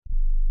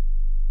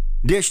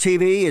Dish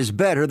TV is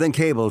better than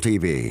cable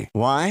TV.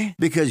 Why?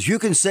 Because you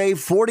can save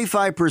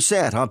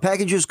 45% on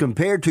packages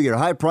compared to your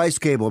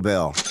high-priced cable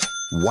bill.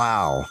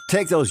 Wow.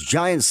 Take those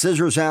giant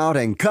scissors out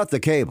and cut the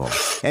cable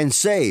and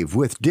save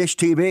with Dish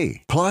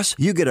TV. Plus,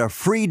 you get a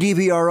free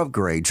DVR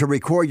upgrade to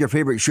record your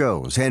favorite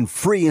shows and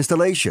free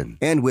installation.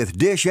 And with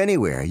Dish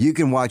Anywhere, you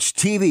can watch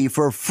TV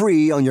for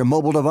free on your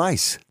mobile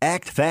device.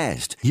 Act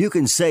fast. You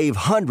can save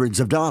hundreds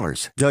of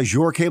dollars. Does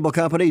your cable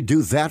company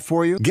do that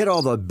for you? Get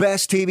all the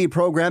best TV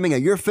programming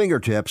at your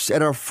fingertips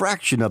at a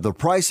fraction of the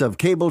price of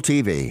cable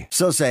TV.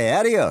 So say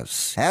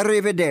adios,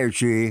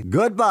 arrivederci,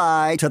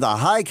 goodbye to the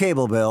high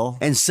cable bill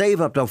and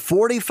save up to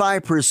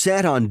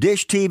 45% on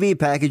Dish TV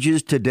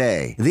packages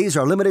today. These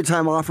are limited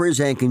time offers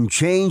and can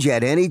change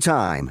at any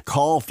time.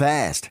 Call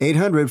fast.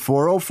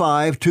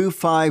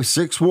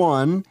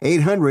 800-405-2561.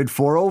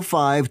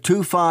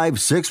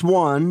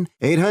 800-405-2561.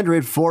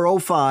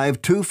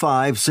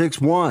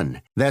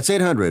 800-405-2561. That's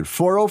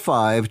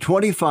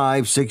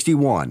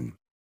 800-405-2561.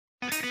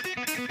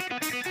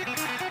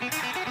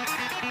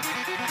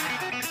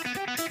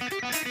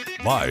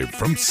 Live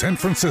from San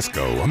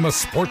Francisco on the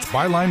Sports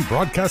Byline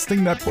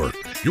Broadcasting Network,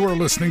 you are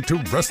listening to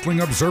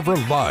Wrestling Observer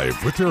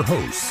Live with your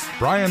hosts,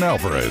 Brian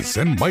Alvarez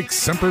and Mike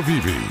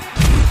Semperveve.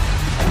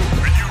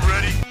 Are you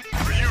ready?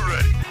 Are you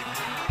ready?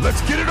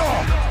 Let's get it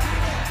on!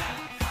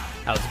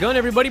 How's it going,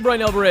 everybody?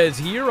 Brian Alvarez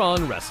here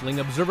on Wrestling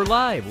Observer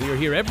Live. We are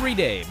here every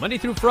day, Monday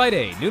through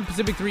Friday, noon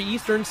Pacific, 3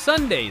 Eastern,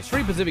 Sundays,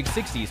 3 Pacific,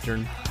 6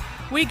 Eastern.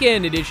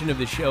 Weekend edition of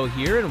the show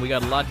here, and we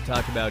got a lot to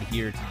talk about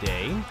here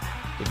today.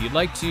 If you'd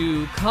like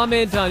to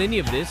comment on any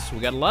of this, we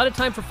got a lot of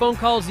time for phone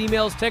calls,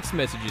 emails, text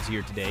messages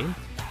here today.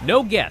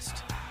 No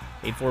guest.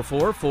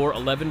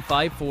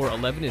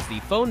 844-411-5411 is the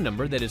phone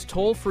number. That is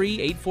toll-free,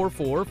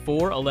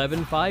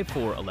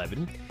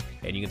 844-411-5411.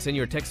 And you can send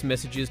your text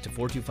messages to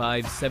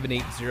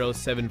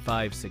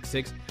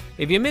 425-780-7566.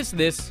 If you missed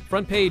this,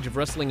 front page of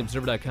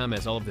WrestlingObserver.com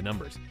has all of the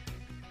numbers.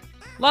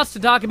 Lots to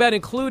talk about,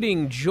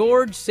 including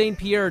George St.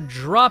 Pierre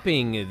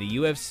dropping the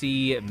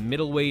UFC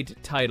middleweight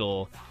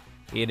title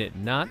in a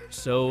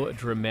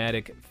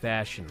not-so-dramatic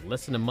fashion.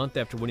 Less than a month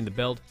after winning the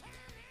belt,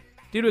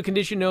 due to a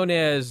condition known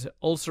as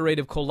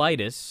ulcerative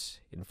colitis,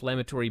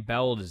 inflammatory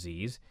bowel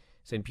disease,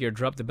 St. Pierre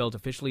dropped the belt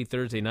officially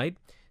Thursday night,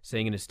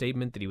 saying in a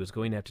statement that he was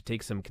going to have to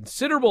take some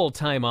considerable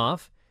time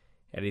off,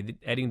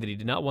 adding that he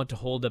did not want to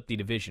hold up the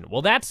division.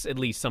 Well, that's at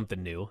least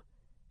something new.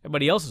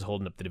 Everybody else is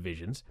holding up the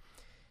divisions.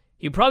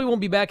 He probably won't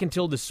be back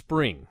until the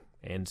spring,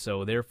 and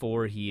so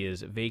therefore he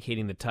is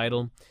vacating the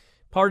title.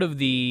 Part of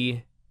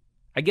the...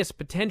 I guess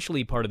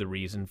potentially part of the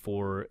reason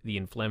for the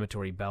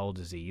inflammatory bowel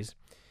disease.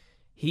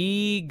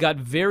 He got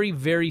very,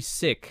 very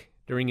sick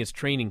during his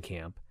training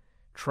camp,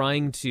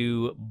 trying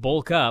to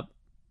bulk up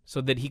so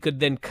that he could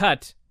then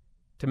cut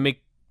to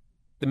make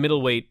the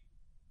middleweight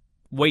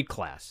weight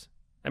class.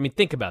 I mean,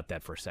 think about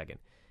that for a second.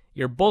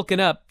 You're bulking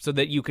up so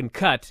that you can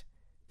cut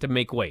to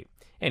make weight.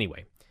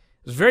 Anyway,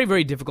 it was very,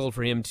 very difficult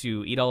for him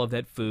to eat all of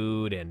that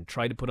food and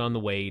try to put on the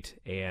weight,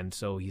 and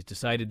so he's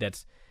decided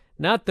that's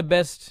not the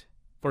best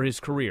for his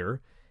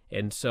career,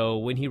 and so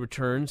when he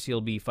returns,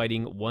 he'll be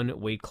fighting one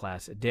weight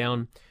class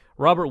down.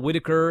 Robert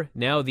Whittaker,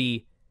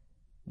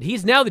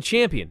 he's now the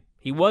champion.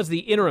 He was the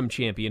interim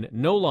champion.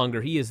 No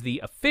longer. He is the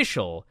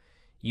official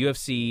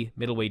UFC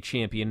middleweight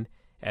champion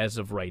as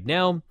of right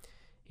now.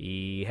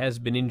 He has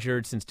been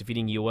injured since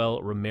defeating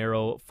Yoel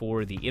Romero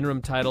for the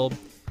interim title.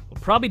 Will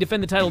probably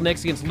defend the title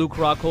next against Luke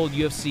Rockhold,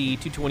 UFC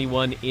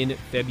 221 in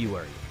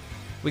February.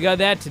 We got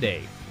that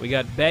today. We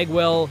got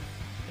Bagwell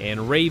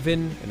and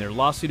Raven and their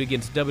lawsuit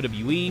against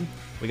WWE.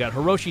 We got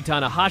Hiroshi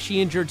Tanahashi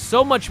injured,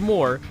 so much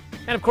more.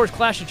 And of course,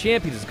 Clash of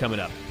Champions is coming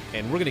up.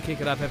 And we're going to kick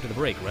it off after the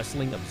break.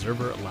 Wrestling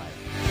Observer Live.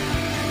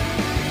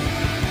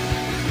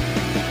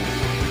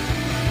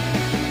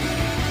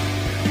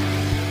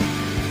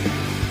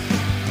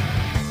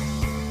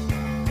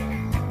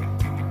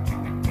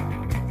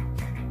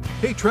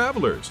 Hey,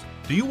 travelers,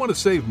 do you want to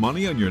save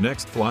money on your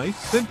next flight?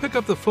 Then pick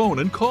up the phone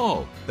and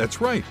call.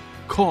 That's right,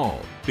 call,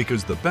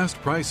 because the best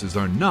prices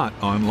are not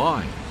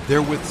online.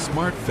 They're with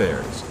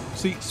SmartFares.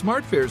 See,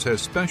 SmartFares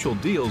has special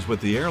deals with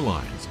the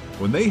airlines.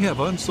 When they have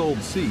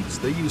unsold seats,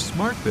 they use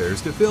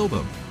SmartFares to fill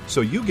them.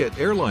 So you get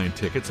airline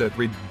tickets at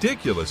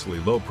ridiculously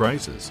low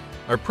prices.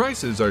 Our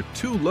prices are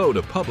too low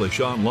to publish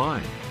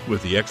online.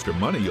 With the extra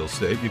money you'll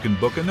save, you can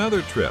book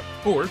another trip,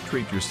 or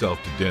treat yourself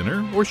to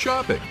dinner or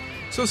shopping.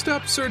 So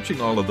stop searching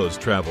all of those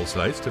travel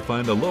sites to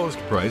find the lowest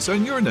price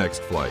on your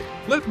next flight.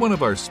 Let one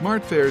of our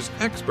SmartFares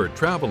expert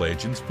travel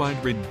agents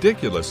find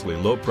ridiculously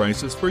low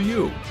prices for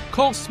you.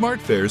 Call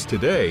SmartFares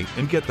today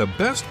and get the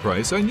best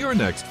price on your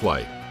next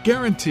flight.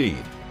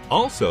 Guaranteed.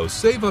 Also,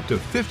 save up to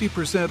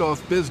 50%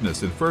 off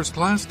business and first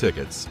class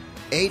tickets.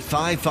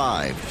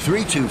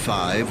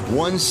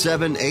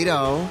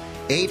 855-325-1780.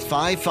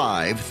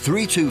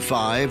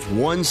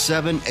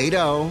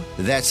 855-325-1780.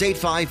 That's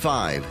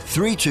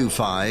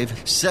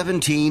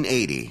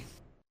 855-325-1780.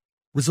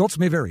 Results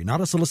may vary, not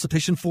a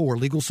solicitation for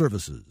legal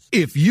services.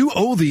 If you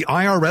owe the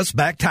IRS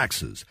back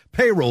taxes,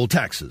 payroll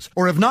taxes,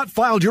 or have not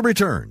filed your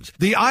returns,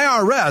 the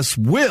IRS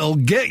will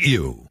get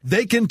you.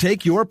 They can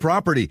take your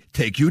property,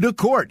 take you to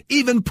court,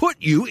 even put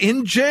you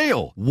in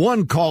jail.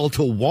 One call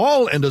to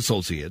Wall and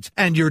Associates,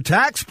 and your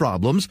tax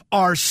problems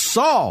are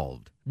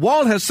solved.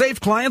 Wall has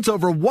saved clients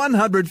over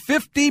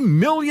 $150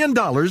 million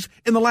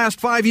in the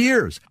last 5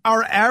 years.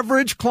 Our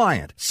average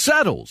client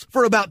settles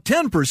for about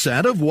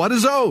 10% of what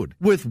is owed.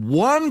 With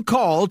one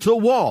call to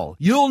Wall,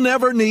 you'll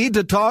never need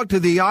to talk to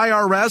the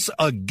IRS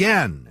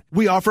again.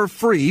 We offer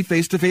free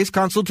face-to-face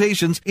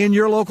consultations in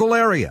your local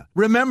area.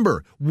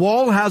 Remember,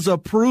 Wall has a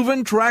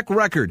proven track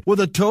record with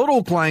a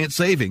total client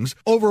savings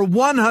over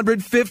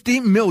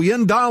 $150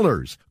 million.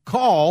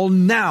 Call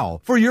now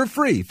for your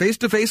free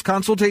face-to-face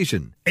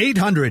consultation.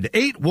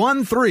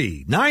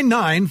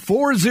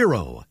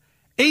 800-813-9940.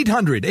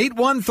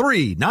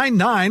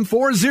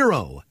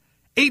 800-813-9940.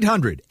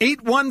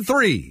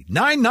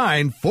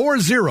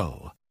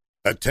 800-813-9940.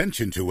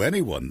 Attention to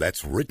anyone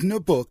that's written a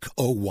book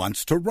or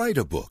wants to write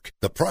a book.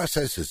 The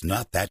process is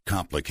not that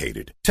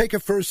complicated. Take a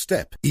first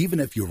step.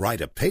 Even if you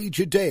write a page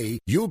a day,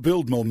 you'll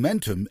build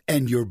momentum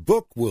and your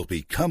book will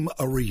become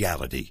a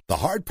reality. The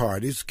hard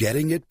part is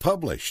getting it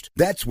published.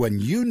 That's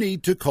when you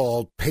need to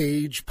call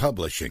Page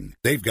Publishing.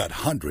 They've got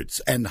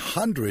hundreds and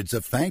hundreds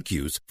of thank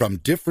yous from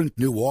different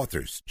new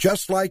authors,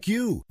 just like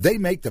you. They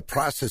make the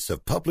process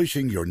of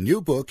publishing your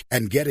new book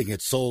and getting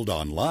it sold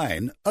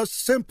online a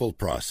simple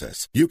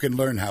process. You can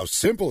learn how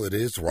simple it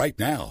is right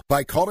now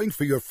by calling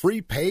for your free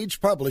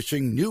Page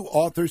Publishing New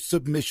Author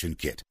Submission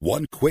Kit.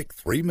 One quick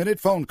 3-minute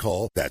phone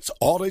call, that's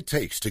all it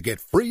takes to get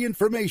free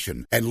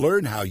information and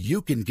learn how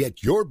you can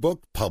get your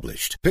book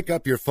published. Pick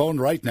up your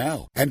phone right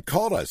now and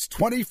call us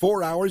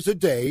 24 hours a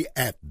day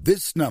at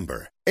this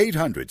number.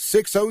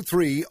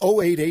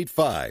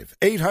 800-603-0885.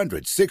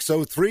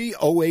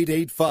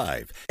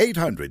 800-603-0885.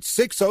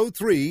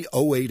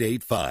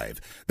 800-603-0885.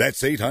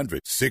 That's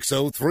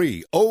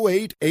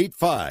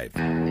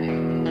 800-603-0885.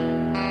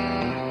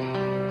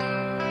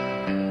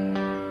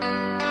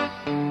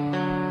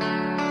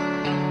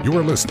 You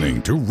are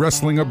listening to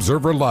Wrestling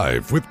Observer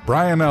Live with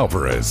Brian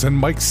Alvarez and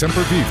Mike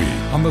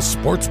Semperveve on the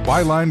Sports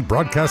Byline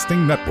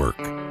Broadcasting Network.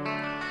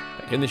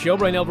 Back in the show,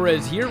 Brian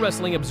Alvarez here,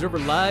 Wrestling Observer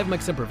Live.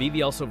 Mike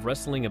Semperveve, also of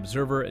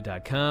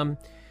WrestlingObserver.com.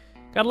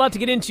 Got a lot to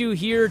get into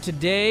here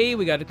today.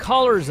 We got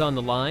callers on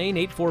the line,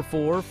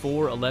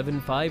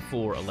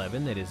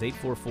 844-411-5411. That is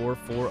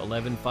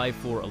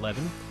 844-411-5411.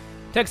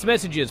 Text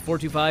messages,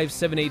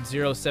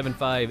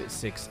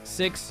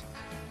 425-780-7566.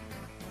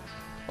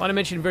 I want to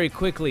mention very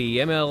quickly,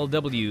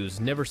 MLW's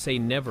Never Say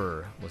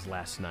Never was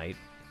last night.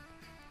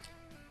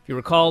 If you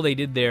recall, they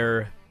did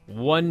their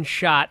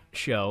one-shot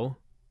show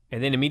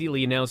and then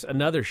immediately announced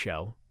another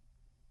show.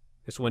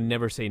 This one,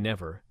 Never Say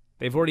Never.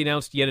 They've already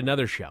announced yet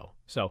another show.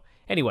 So,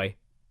 anyway,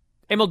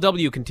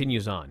 MLW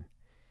continues on.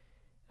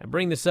 I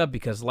bring this up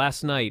because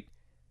last night,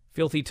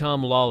 Filthy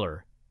Tom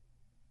Lawler,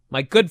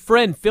 my good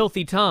friend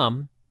Filthy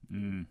Tom,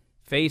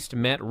 faced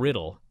Matt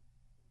Riddle.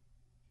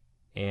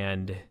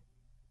 And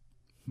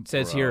it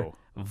says here,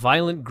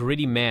 violent,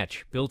 gritty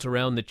match built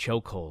around the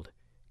chokehold.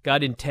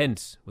 Got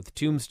intense with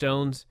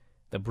tombstones,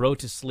 the bro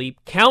to sleep.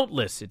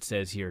 Countless, it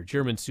says here,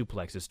 German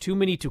suplexes. Too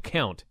many to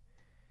count.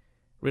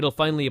 Riddle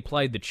finally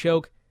applied the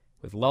choke,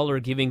 with Lawler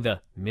giving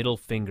the middle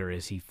finger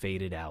as he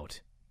faded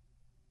out.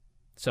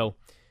 So,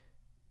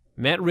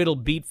 Matt Riddle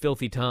beat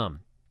Filthy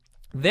Tom.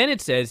 Then it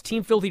says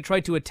Team Filthy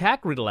tried to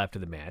attack Riddle after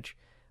the match,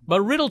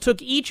 but Riddle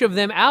took each of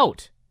them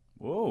out.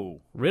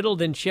 Whoa. Riddle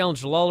then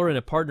challenged Lawler and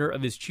a partner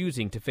of his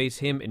choosing to face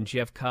him and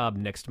Jeff Cobb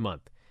next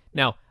month.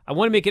 Now, I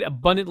want to make it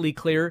abundantly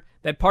clear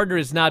that partner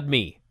is not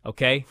me,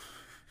 okay?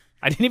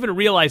 I didn't even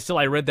realize till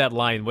I read that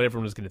line what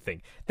everyone was going to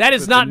think. That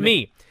is not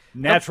me.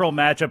 Natural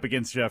matchup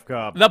against Jeff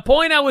Cobb. The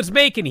point I was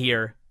making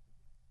here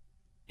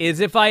is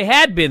if I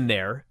had been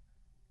there,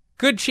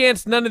 good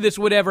chance none of this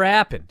would ever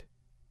happened.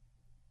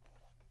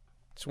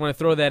 Just want to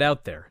throw that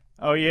out there.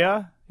 Oh,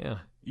 yeah? Yeah.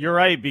 You're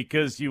right,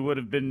 because you would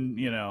have been,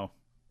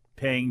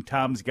 paying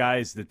Tom's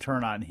guys to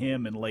turn on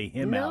him and lay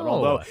him out.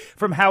 Although,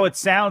 from how it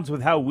sounds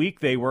with how weak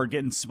they were,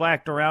 getting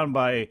smacked around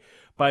by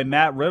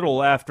Matt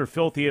Riddle after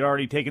Filthy had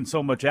already taken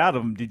so much out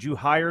of him, did you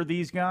hire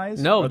these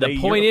guys? No, the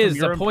point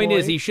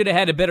is he should have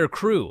had a better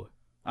crew.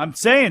 I'm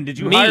saying, did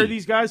you hire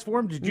these guys for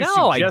him? Did you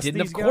No, I suggest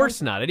didn't. these Of course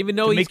guys? not. I didn't even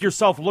know to make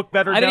yourself look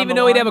better. I didn't even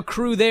know he'd have a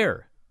crew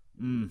there.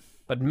 Mm.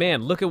 But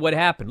man, look at what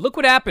happened. Look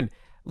what happened.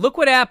 Look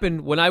what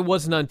happened when I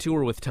wasn't on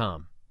tour with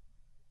Tom.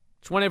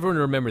 Just want everyone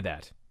to remember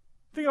that.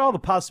 Think of all the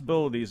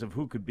possibilities of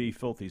who could be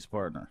Filthy's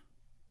partner.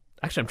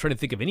 Actually, I'm trying to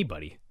think of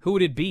anybody. Who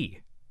would it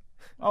be?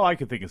 Oh, I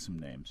could think of some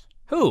names.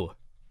 Who?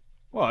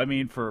 Well, I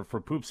mean, for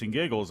poops and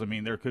giggles, I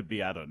mean, there could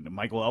be, I don't know,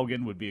 Michael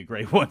Elgin would be a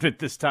great one at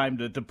this time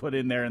to put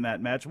in there in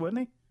that match, wouldn't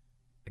he?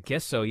 I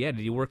guess so, yeah.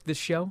 Did he work this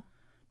show?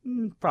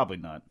 Probably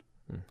not.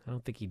 I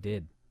don't think he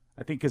did.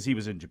 I think because he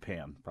was in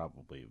Japan,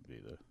 probably would be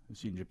the. Is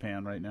he in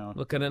Japan right now?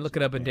 Looking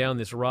up and down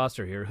this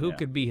roster here, who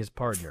could be his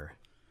partner?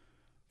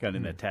 Got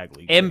in that tag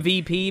league.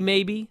 MVP,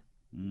 maybe?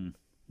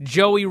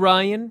 Joey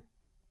Ryan?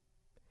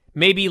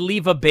 Maybe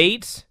Leva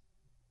Bates?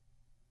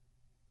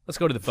 Let's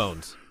go to the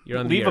phones. You're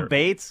on the air. Leva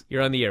Bates?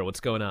 You're on the air. What's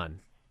going on?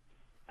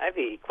 I have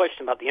a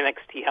question about the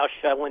NXT house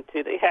show I went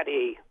to. They had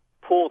a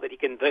poll that you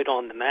can vote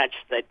on the match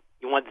that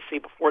you wanted to see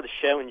before the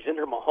show, and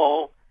Jinder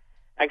Mahal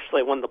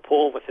actually won the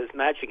poll with his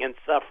match against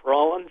Seth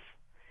Rollins.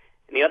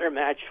 And the other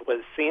match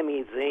was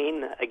Sami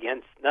Zayn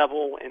against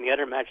Neville, and the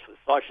other match was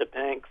Sasha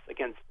Banks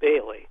against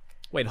Bayley.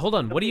 Wait, hold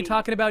on. What are you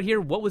talking about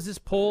here? What was this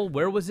poll?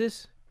 Where was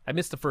this? I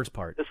missed the first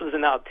part. This was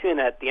in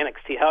Altoona at the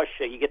NXT house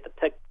show. You get to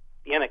pick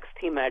the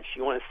NXT match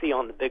you want to see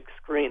on the big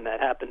screen that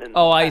happened in the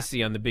I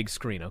see, on the big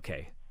screen.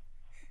 Okay.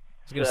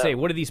 I was going to say,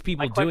 what are these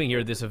people doing here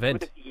at this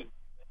event?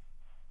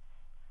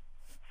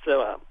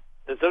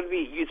 Does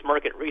WWE use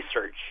market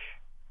research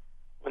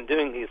when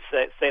doing these,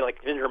 say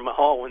like Jinder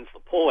Mahal wins the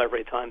poll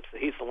every time, so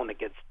he's the one that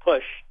gets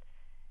pushed?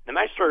 The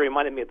match sort of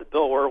reminded me of the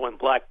Bill Irwin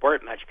Black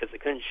Bart match because they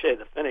couldn't show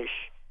the finish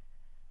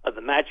of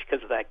the match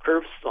because of that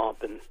curve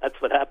stomp, and that's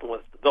what happened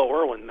with the Bill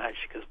Irwin match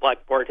because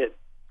Black Bart hit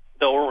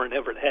Bill Irwin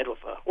over the head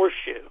with a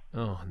horseshoe.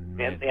 Oh,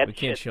 man, we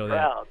can't show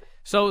crowd.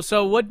 that.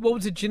 So what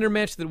was the Jinder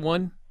match that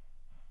won?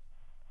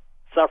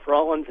 Seth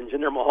Rollins and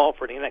Jinder Mahal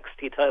for the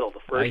NXT title, the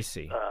first.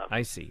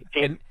 I see.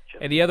 And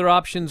the other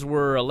options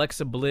were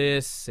Alexa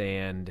Bliss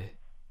and...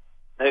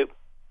 Nope.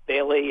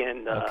 Bayley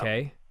and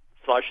okay.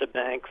 Sasha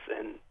Banks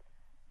and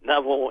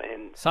Neville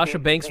and... Sasha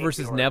Banks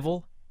versus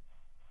Neville?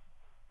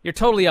 You're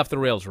totally off the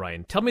rails,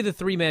 Ryan. Tell me the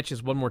three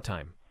matches one more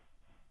time.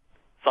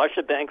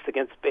 Sasha Banks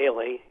against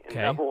Bayley and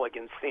Neville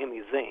against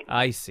Sami Zayn.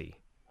 I see.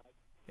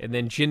 And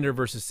then Jinder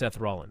versus Seth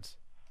Rollins.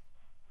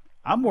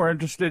 I'm more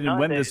interested in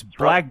when this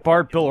Black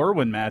Bart Bill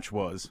Irwin match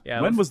was.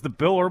 Yeah, when was the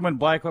Bill Irwin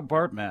Black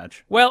Bart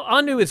match? Well,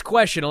 on to his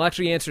question. I'll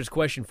actually answer his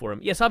question for him.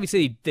 Yes,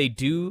 obviously they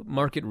do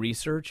market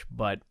research,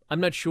 but I'm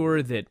not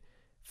sure that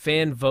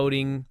fan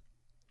voting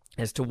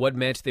as to what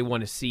match they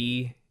want to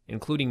see,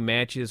 including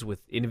matches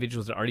with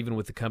individuals that aren't even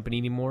with the company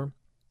anymore.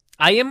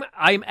 I am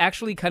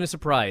actually kind of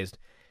surprised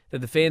that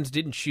the fans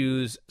didn't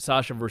choose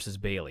Sasha versus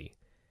Bayley,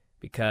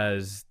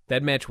 because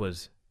that match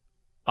was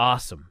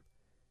awesome.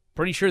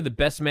 Pretty sure the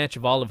best match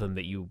of all of them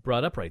that you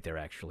brought up right there,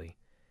 actually.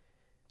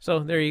 So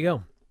there you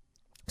go.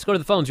 Let's go to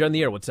the phones. You're on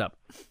the air. What's up?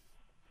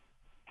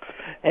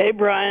 Hey,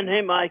 Brian.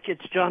 Hey, Mike.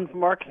 It's John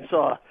from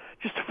Arkansas.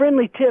 Just a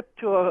friendly tip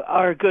to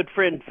our good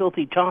friend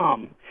Filthy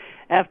Tom.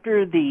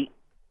 After the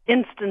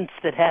instance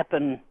that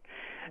happened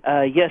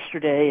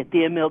yesterday at the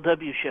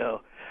MLW show,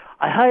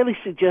 I highly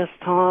suggest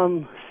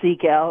Tom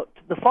seek out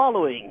the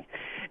following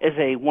as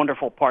a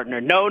wonderful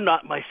partner. No,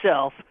 not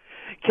myself.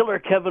 Killer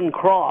Kevin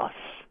Cross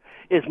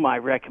is my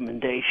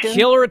recommendation.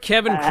 Killer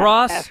Kevin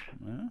Cross?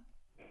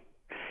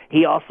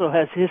 He also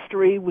has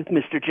history with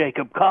Mr.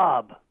 Jacob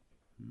Cobb.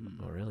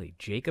 Oh, really?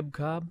 Jacob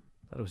Cobb?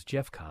 I thought it was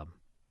Jeff Cobb.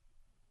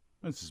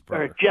 That's his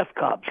brother. Or Jeff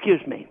Cobb, excuse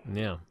me.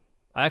 Yeah.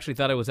 I actually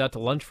thought I was out to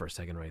lunch for a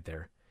second right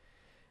there.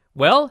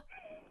 Well,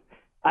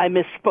 I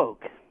misspoke.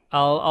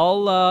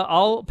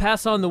 I'll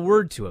pass on the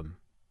word to him,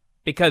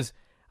 because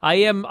I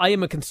am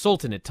a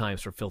consultant at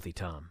times for Filthy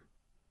Tom.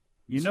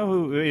 You know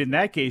who, in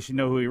that case, you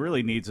know who he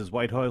really needs is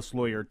White House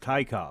lawyer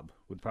Ty Cobb.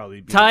 Would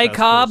probably be Ty the best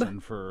Cobb person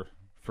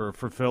for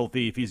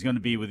Filthy if he's going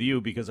to be with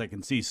you, because I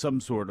can see some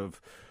sort of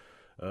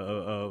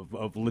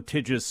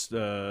litigious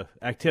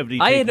activity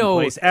taking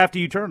place after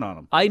you turn on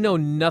him. I know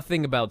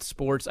nothing about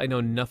sports. I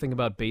know nothing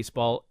about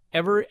baseball.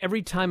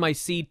 Every time I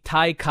see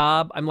Ty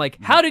Cobb, I'm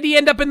like, how did he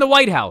end up in the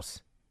White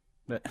House?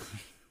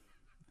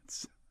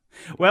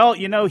 Well,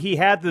 you know, he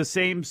had the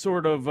same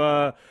sort of,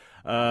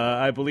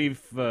 I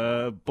believe,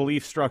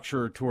 belief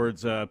structure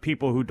towards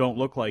people who don't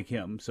look like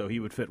him, so he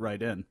would fit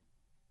right in.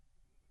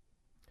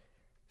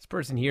 This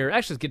person here,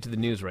 actually, let's get to the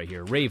news right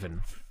here.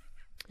 Raven.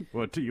 You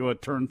want to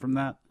turn from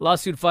that?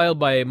 Lawsuit filed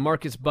by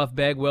Marcus Buff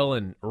Bagwell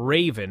and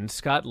Raven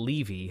Scott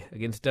Levy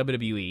against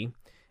WWE,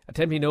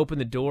 attempting to open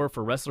the door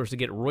for wrestlers to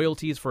get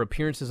royalties for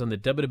appearances on the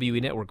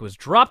WWE Network, was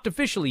dropped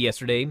officially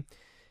yesterday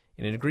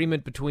in an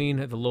agreement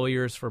between the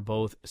lawyers for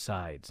both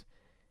sides.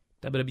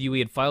 WWE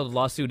had filed a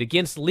lawsuit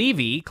against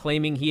Levy,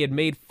 claiming he had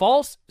made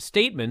false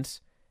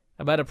statements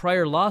about a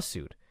prior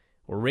lawsuit,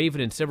 where Raven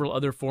and several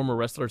other former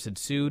wrestlers had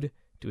sued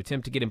to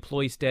attempt to get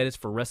employee status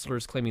for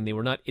wrestlers claiming they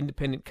were not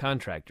independent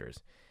contractors.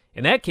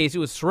 In that case, it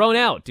was thrown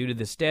out due to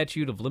the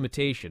statute of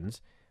limitations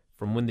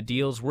from when the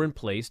deals were in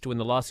place to when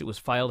the lawsuit was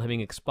filed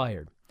having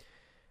expired.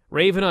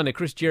 Raven, on the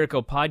Chris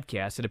Jericho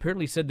podcast, had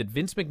apparently said that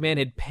Vince McMahon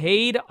had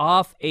paid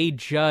off a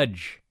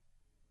judge.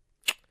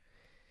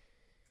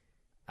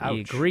 The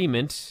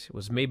agreement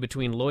was made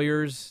between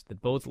lawyers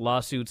that both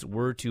lawsuits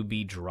were to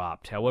be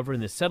dropped. However,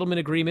 in the settlement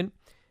agreement,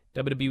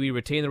 WWE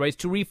retained the rights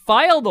to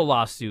refile the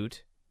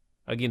lawsuit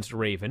against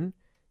Raven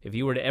if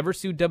he were to ever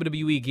sue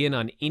WWE again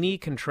on any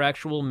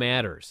contractual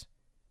matters.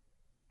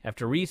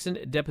 After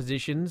recent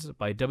depositions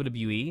by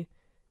WWE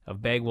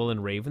of Bagwell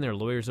and Raven, their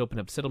lawyers opened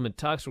up settlement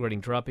talks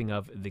regarding dropping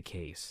of the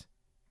case.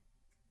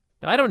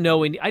 Now, I don't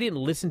know, I didn't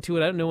listen to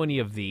it. I don't know any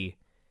of the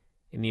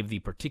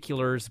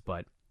particulars,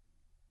 but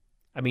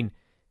I mean,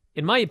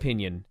 in my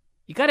opinion,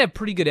 you got to have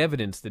pretty good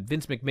evidence that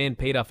Vince McMahon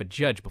paid off a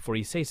judge before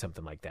you say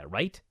something like that,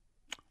 right?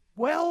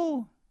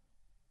 Well,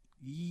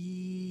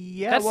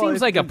 Yeah, that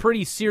seems like a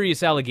pretty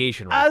serious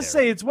allegation right I'd there.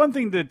 say it's one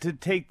thing to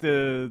take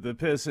the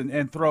piss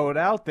and throw it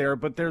out there,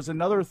 but there's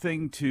another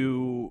thing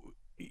to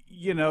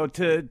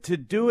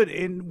do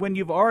it when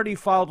you've already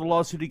filed a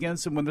lawsuit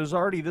against him, when there's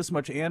already this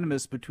much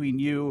animus between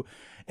you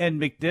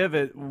and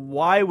McDivitt.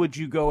 Why would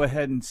you go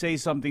ahead and say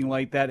something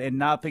like that and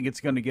not think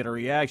it's going to get a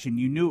reaction?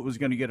 You knew it was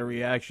going to get a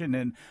reaction,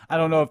 and I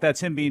don't know if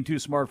that's him being too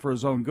smart for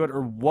his own good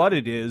or what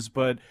it is,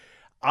 but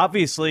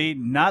obviously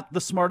not the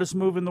smartest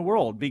move in the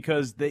world,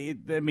 because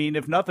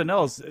if nothing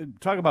else,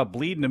 talk about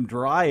bleeding him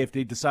dry if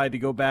they decide to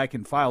go back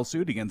and file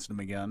suit against him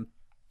again.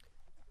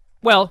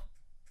 Well,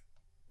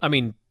 I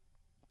mean,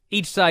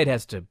 each side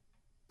has to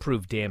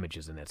prove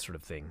damages and that sort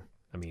of thing.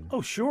 I mean,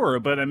 oh sure,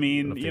 but I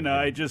mean,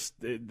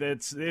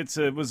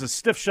 it was a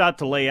stiff shot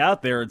to lay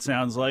out there. It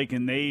sounds like,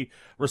 and they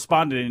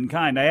responded in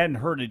kind. I hadn't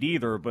heard it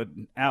either, but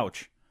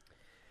ouch.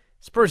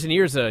 This person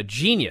here's a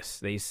genius.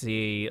 They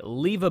say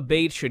Leva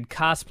Bates should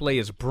cosplay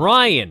as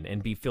Brian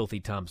and be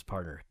Filthy Tom's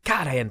partner.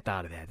 God, I hadn't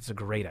thought of that. It's a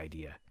great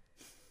idea.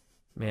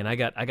 Man, I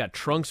got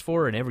trunks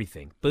for her and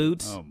everything.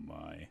 Boots. Oh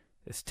my.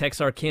 This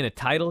Texarkana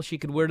title she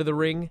could wear to the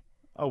ring.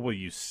 Oh, will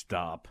you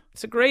stop?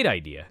 It's a great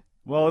idea.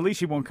 Well, at least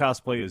she won't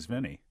cosplay as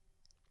Vinny.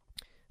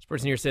 This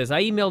person here says,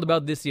 I emailed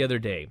about this the other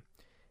day.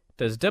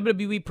 Does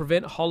WWE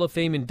prevent Hall of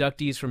Fame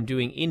inductees from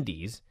doing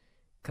indies?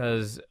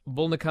 Because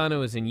Bull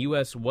Nakano is in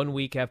U.S. 1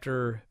 week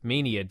after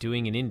Mania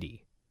doing an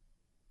indie.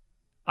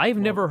 I've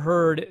never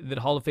heard that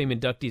Hall of Fame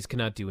inductees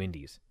cannot do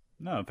indies.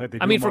 No, in fact, they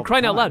do. I mean, them for all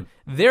crying the out loud, time.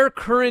 their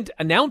current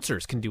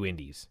announcers can do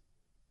indies.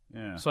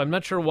 Yeah. So I'm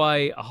not sure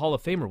why a Hall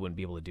of Famer wouldn't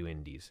be able to do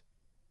indies.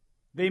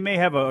 They may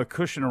have a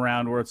cushion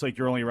around where it's like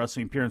your only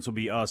wrestling appearance will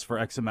be us for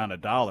X amount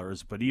of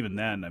dollars, but even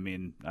then, I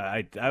mean,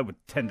 I would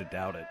tend to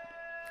doubt it.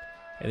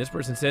 And this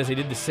person says they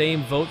did the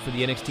same vote for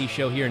the NXT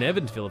show here in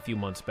Evansville a few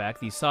months back.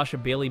 The Sasha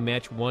Bailey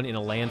match won in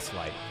a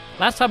landslide.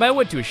 Last time I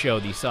went to a show,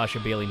 the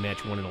Sasha Bailey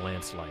match won in a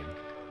landslide.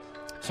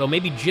 So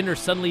maybe Jinder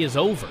suddenly is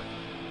over.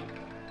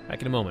 Back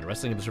in a moment,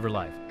 Wrestling Observer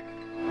Live.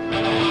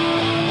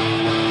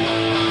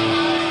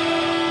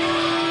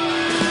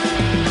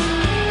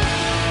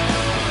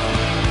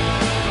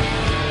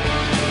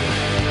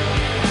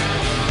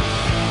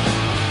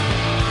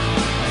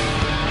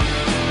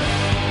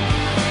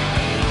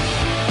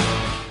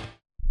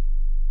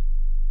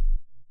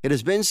 It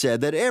has been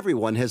said that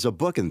everyone has a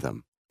book in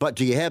them. But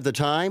do you have the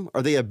time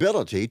or the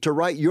ability to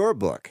write your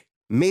book?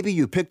 Maybe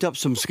you picked up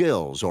some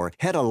skills or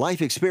had a life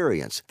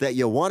experience that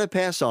you want to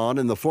pass on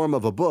in the form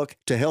of a book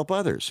to help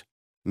others.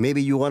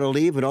 Maybe you want to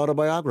leave an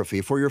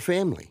autobiography for your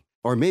family.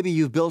 Or maybe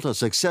you've built a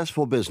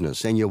successful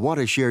business and you want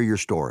to share your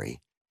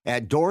story.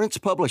 At Dorrance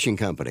Publishing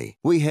Company,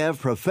 we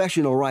have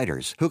professional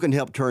writers who can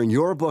help turn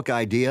your book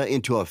idea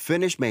into a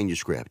finished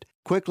manuscript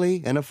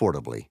quickly and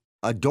affordably.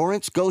 A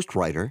Dorrance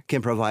ghostwriter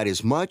can provide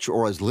as much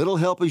or as little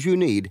help as you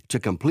need to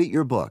complete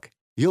your book.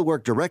 You'll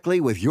work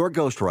directly with your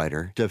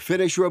ghostwriter to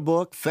finish your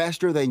book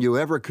faster than you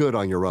ever could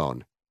on your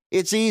own.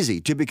 It's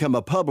easy to become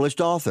a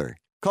published author.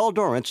 Call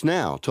Dorrance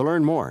now to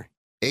learn more.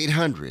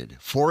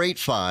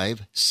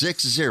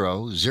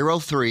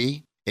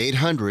 800-485-6003.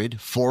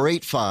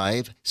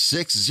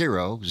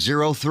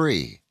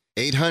 800-485-6003.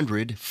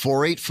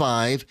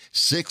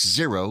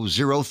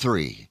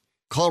 800-485-6003.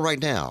 Call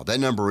right now. That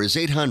number is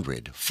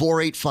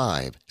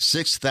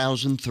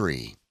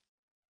 800-485-6003.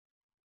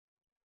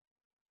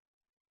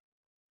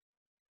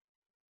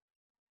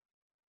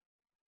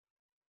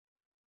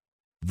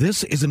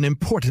 This is an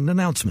important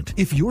announcement.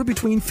 If you're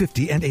between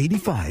 50 and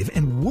 85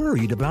 and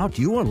worried about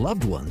your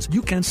loved ones,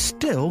 you can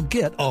still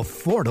get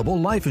affordable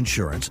life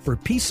insurance for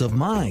peace of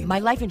mind. My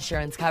life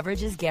insurance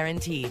coverage is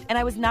guaranteed, and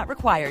I was not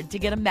required to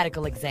get a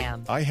medical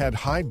exam. I had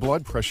high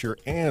blood pressure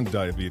and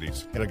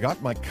diabetes, and I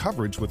got my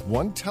coverage with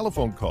one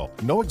telephone call.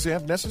 No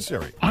exam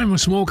necessary. I'm a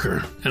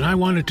smoker, and I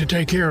wanted to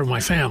take care of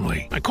my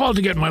family. I called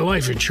to get my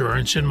life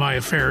insurance and my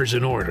affairs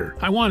in order.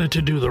 I wanted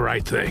to do the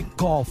right thing.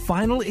 Call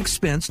Final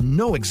Expense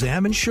No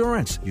Exam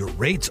Insurance. Your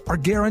rates are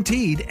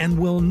guaranteed and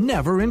will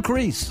never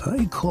increase.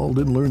 I called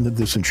and learned that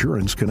this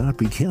insurance cannot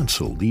be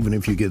canceled, even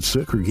if you get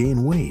sick or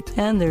gain weight.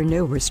 And there are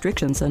no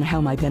restrictions on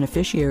how my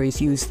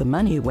beneficiaries use the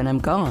money when I'm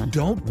gone.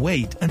 Don't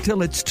wait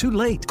until it's too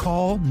late.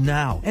 Call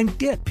now and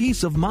get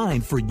peace of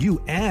mind for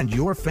you and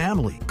your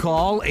family.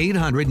 Call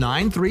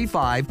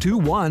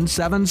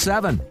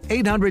 800-935-2177.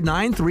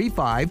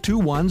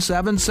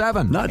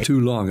 800-935-2177. Not too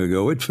long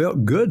ago, it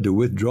felt good to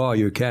withdraw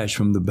your cash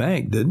from the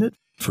bank, didn't it?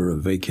 For a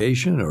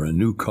vacation or a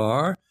new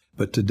car.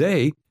 But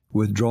today,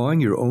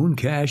 withdrawing your own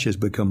cash has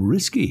become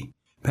risky.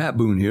 Pat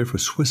Boone here for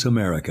Swiss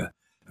America.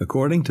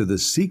 According to The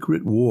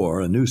Secret War,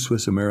 a new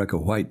Swiss America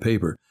white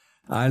paper,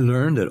 I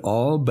learned that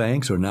all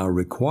banks are now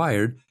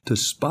required to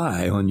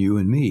spy on you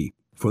and me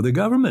for the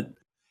government,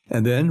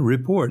 and then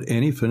report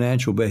any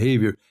financial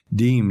behavior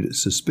deemed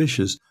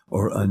suspicious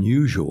or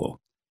unusual.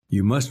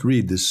 You must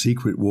read The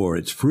Secret War.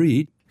 It's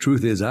free.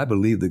 Truth is, I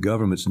believe the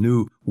government's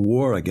new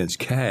war against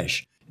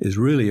cash is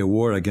really a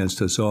war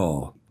against us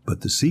all.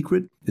 But the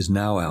secret is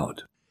now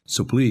out.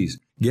 So please,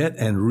 get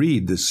and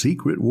read The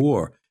Secret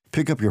War.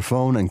 Pick up your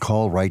phone and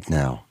call right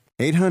now.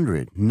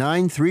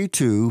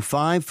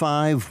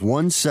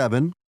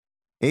 800-932-5517.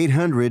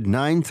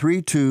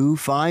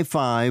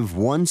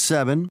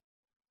 800-932-5517.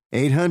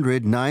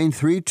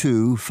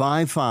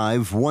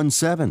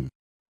 800-932-5517.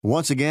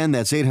 Once again,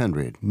 that's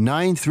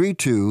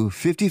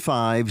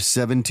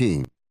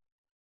 800-932-5517.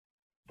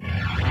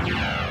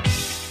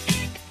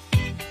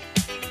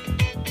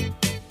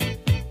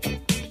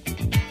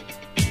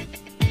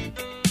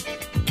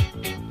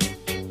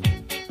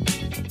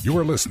 You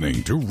are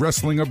listening to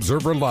Wrestling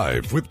Observer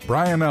Live with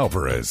Brian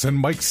Alvarez and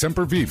Mike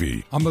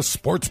Semperveve on the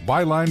Sports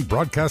Byline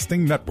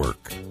Broadcasting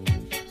Network.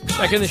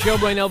 Back in the show,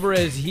 Brian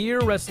Alvarez here,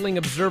 Wrestling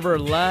Observer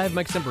Live.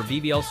 Mike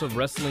Semperveve, also of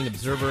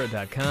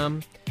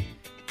WrestlingObserver.com.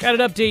 Got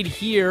an update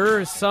here.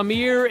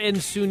 Samir and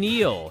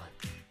Sunil.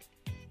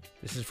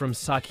 This is from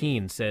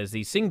Sakin, says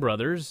the Singh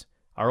brothers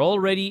are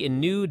already in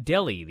New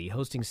Delhi, the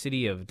hosting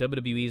city of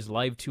WWE's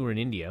live tour in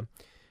India.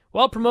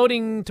 While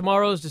promoting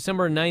tomorrow's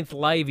December 9th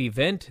live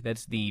event,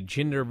 that's the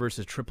Jinder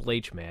versus Triple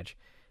H match,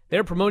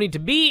 they're promoting to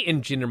be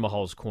in Jinder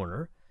Mahal's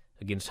corner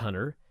against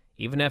Hunter,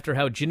 even after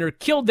how Jinder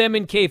killed them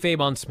in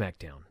kayfabe on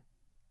SmackDown.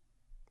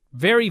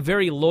 Very,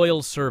 very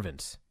loyal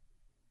servants.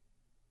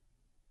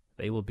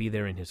 They will be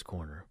there in his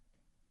corner.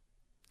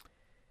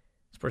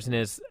 This person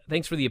says,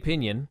 thanks for the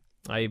opinion.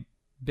 I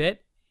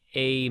bet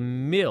a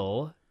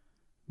Mill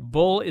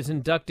Bull is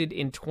inducted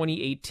in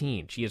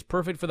 2018. She is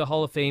perfect for the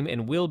Hall of Fame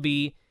and will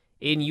be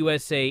in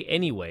USA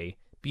anyway.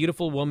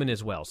 Beautiful woman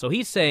as well. So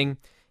he's saying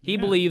he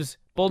believes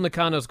Bull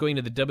Nakano is going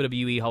to the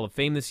WWE Hall of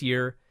Fame this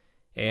year,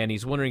 and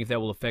he's wondering if that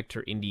will affect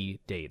her indie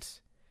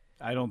dates.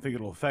 I don't think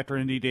it'll affect her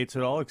indie dates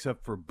at all,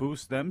 except for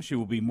boost them. She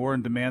will be more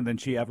in demand than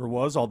she ever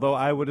was, although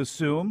I would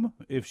assume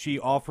if she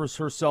offers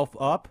herself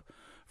up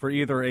for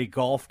either a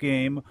golf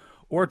game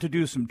or to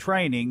do some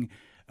training,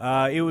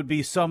 it would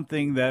be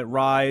something that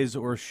Rise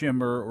or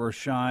Shimmer or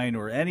Shine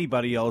or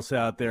anybody else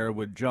out there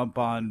would jump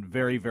on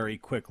very, very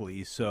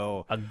quickly.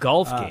 So a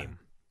golf game.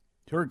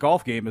 Her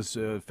golf game is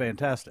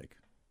fantastic.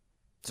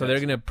 So they're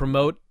going to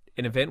promote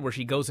an event where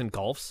she goes and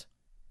golfs?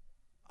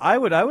 I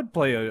would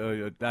play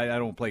I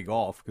don't play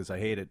golf because I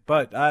hate it,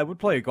 but I would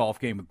play a golf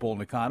game with Bull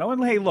Nakano.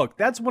 And hey, look,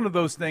 that's one of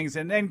those things,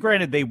 and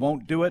granted they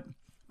won't do it,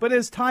 but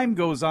as time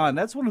goes on,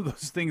 that's one of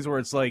those things where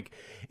it's like,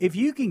 if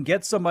you can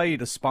get somebody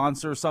to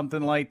sponsor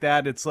something like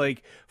that, it's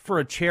like for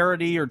a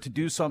charity or to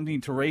do something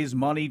to raise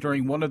money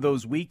during one of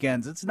those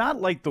weekends, it's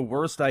not like the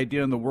worst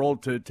idea in the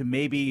world to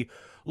maybe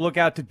look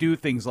out to do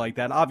things like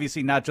that.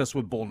 Obviously not just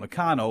with Bull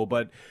Nakano,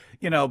 but,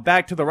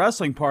 back to the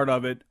wrestling part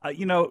of it,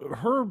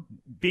 her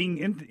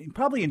being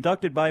probably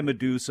inducted by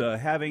Medusa,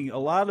 having a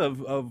lot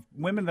of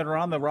women that are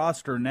on the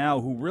roster now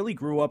who really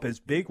grew up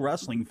as big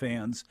wrestling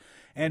fans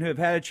and have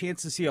had a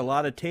chance to see a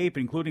lot of tape,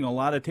 including a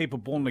lot of tape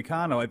of Bull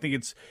Nakano. I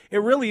think it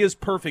really is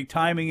perfect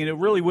timing, and it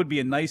really would be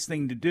a nice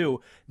thing to do.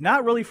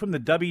 Not really from the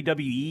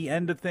WWE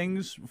end of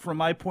things, from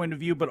my point of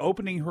view, but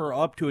opening her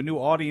up to a new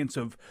audience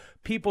of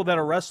people that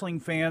are wrestling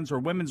fans or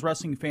women's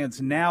wrestling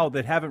fans now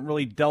that haven't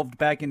really delved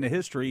back into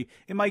history.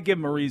 It might give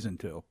them a reason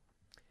to.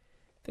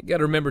 I think you got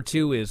to remember,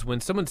 too, is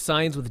when someone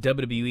signs with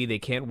WWE, they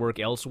can't work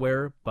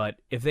elsewhere, but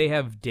if they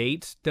have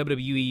dates,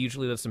 WWE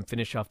usually lets them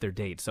finish off their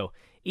dates. So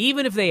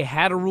even if they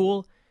had a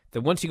rule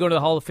that once you go to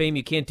the Hall of Fame,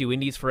 you can't do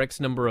indies for X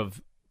number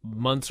of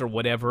months or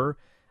whatever,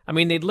 I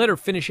mean, they'd let her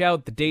finish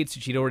out the dates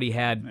that she'd already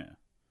had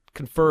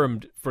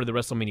confirmed for the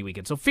WrestleMania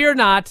weekend. So fear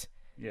not.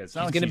 Yeah, she's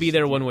going to be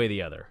there one way or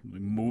the other.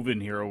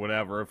 Moving here or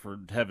whatever, for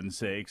heaven's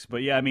sakes.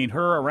 But yeah, I mean,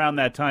 her around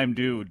that time,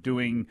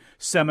 doing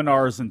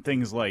seminars and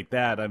things like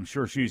that, I'm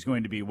sure she's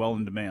going to be well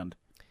in demand.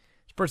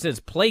 This person says,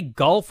 play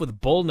golf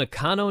with Bull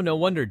Nakano? No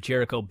wonder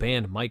Jericho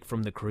banned Mike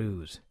from the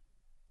cruise.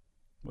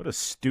 What a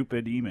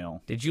stupid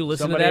email. Did you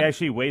listen to that? Somebody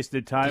actually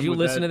wasted time Did you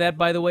listen to that,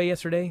 by the way,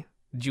 yesterday?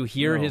 Did you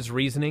hear his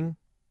reasoning?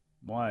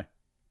 Why?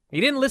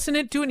 You didn't listen to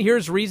it and hear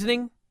his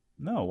reasoning?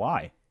 No,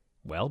 why?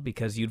 Well,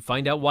 because you'd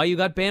find out why you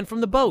got banned from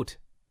the boat.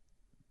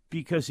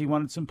 Because he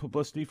wanted some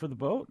publicity for the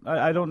boat?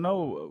 I don't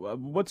know.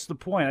 What's the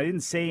point? I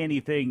didn't say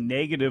anything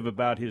negative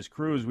about his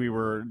cruise. We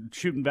were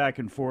shooting back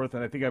and forth,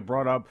 and I think I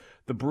brought up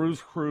the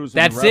Bruise Cruise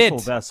and the Wrestle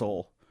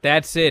Vessel.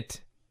 That's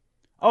it.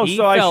 Oh, he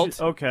so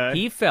felt, okay.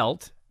 He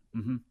felt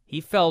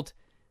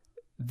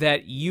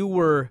that you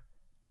were,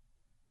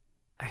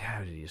 how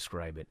did he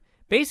describe it?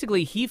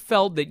 Basically, he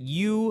felt that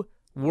you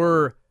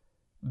were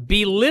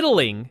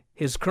belittling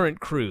his current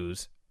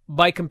cruise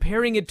by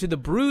comparing it to the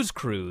Bruise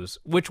Cruise,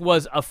 which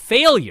was a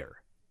failure.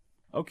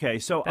 Okay,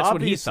 so that's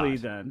obviously what he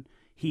then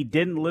he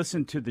didn't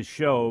listen to the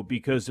show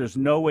because there's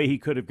no way he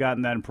could have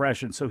gotten that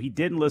impression. So he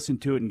didn't listen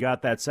to it and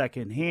got that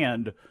second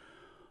hand.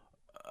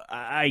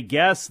 I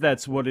guess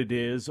that's what it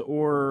is,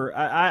 or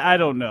I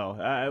don't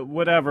know.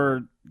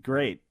 Whatever,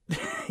 great.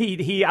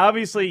 he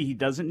obviously he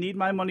doesn't need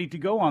my money to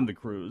go on the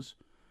cruise,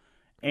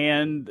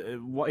 and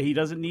he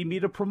doesn't need me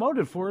to promote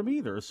it for him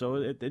either.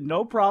 So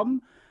no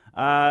problem.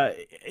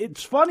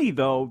 It's funny,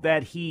 though,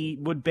 that he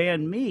would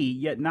ban me,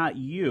 yet not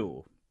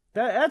you.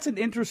 That's an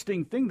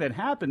interesting thing that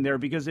happened there,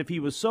 because if he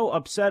was so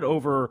upset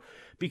over,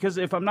 because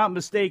if I'm not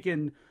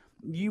mistaken,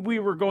 we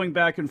were going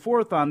back and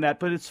forth on that,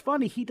 but it's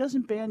funny, he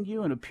doesn't ban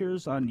you and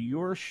appears on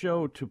your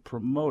show to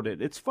promote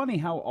it. It's funny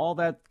how all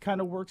that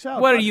kind of works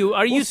out. What are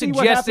you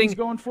suggesting?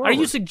 Are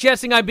you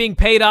suggesting I'm being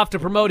paid off to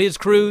promote his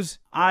cruise?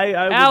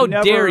 How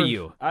dare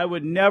you? I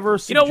would never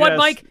suggest. You know what,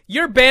 Mike?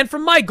 You're banned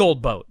from my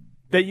gold boat.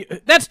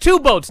 That's 2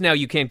 boats now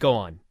you can't go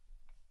on.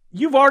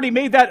 You've already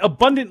made that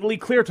abundantly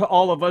clear to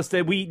all of us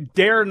that we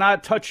dare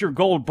not touch your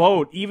gold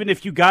boat, even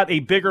if you got a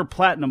bigger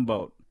platinum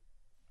boat.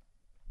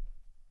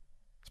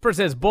 This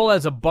person says, Bull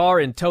has a bar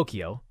in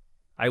Tokyo.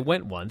 I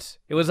went once.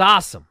 It was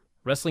awesome.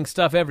 Wrestling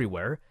stuff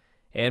everywhere.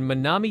 And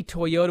Manami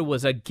Toyota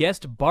was a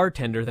guest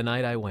bartender the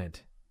night I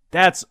went.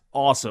 That's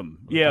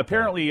awesome. Yeah,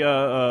 apparently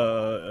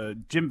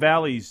Jim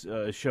Valley's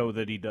show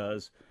that he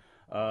does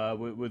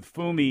with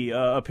Fumi,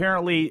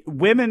 apparently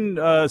women,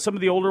 some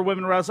of the older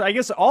women wrestlers, I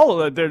guess all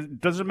of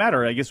it, doesn't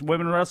matter, I guess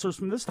women wrestlers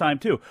from this time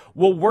too,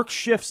 will work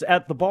shifts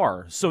at the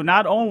bar. So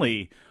not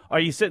only are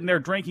you sitting there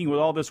drinking with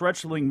all this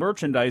wrestling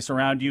merchandise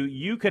around you,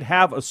 you could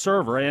have a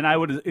server, and I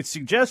would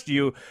suggest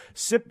you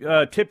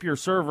tip your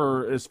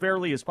server as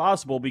fairly as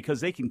possible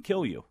because they can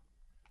kill you.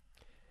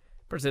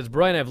 Person says,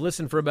 Brian, I've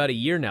listened for about a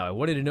year now. I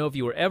wanted to know if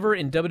you were ever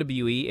in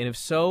WWE, and if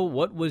so,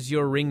 what was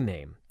your ring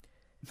name?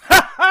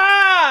 Ha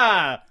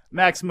ha!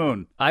 Max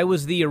Moon. I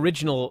was the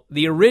original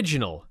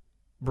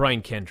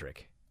Brian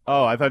Kendrick.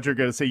 Oh, I thought you were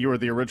going to say you were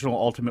the original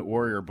Ultimate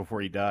Warrior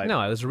before he died. No,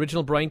 I was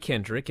original Brian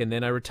Kendrick, and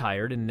then I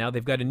retired, and now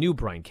they've got a new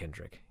Brian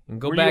Kendrick.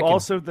 And were you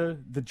also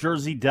the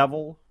Jersey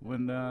Devil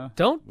when?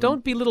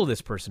 Don't belittle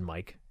this person,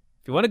 Mike.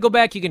 If you want to go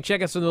back, you can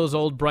check out some of those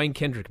old Brian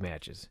Kendrick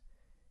matches.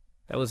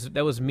 That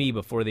was me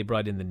before they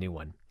brought in the new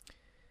one.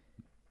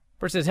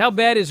 Person says, how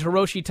bad is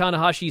Hiroshi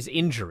Tanahashi's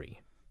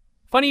injury?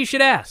 Funny you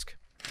should ask.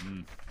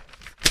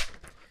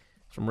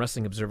 From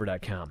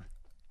WrestlingObserver.com.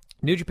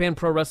 New Japan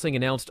Pro Wrestling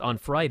announced on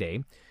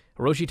Friday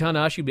Hiroshi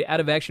Tanahashi will be out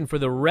of action for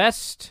the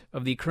rest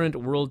of the current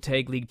World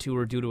Tag League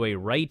Tour due to a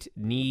right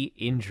knee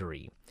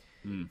injury.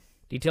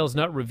 Details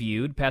not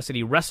reviewed. Past that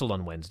he wrestled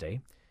on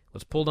Wednesday.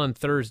 Was pulled on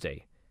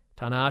Thursday.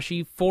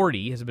 Tanahashi,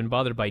 40, has been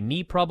bothered by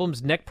knee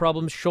problems, neck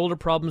problems, shoulder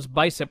problems,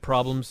 bicep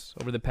problems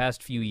over the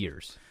past few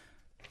years.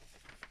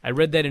 I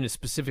read that in a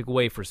specific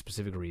way for a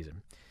specific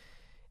reason.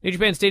 New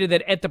Japan stated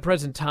that at the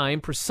present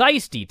time,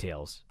 precise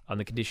details on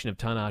the condition of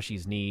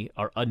Tanahashi's knee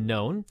are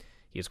unknown.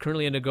 He is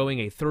currently undergoing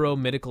a thorough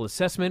medical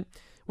assessment.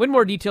 When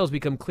more details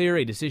become clear,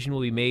 a decision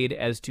will be made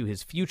as to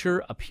his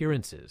future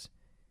appearances.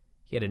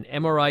 He had an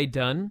MRI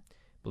done,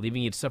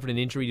 believing he had suffered an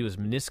injury to his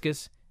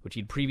meniscus, which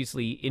he'd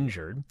previously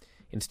injured.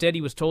 Instead,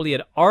 he was told he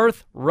had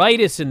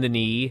arthritis in the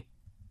knee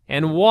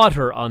and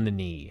water on the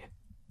knee.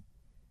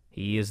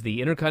 He is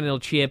the Intercontinental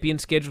Champion,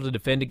 scheduled to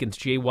defend against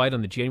Jay White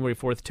on the January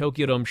 4th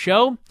Tokyo Dome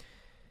show.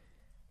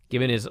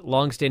 Given his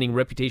long-standing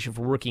reputation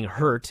for working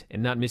hurt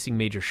and not missing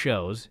major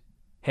shows,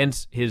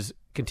 hence his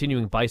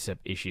continuing bicep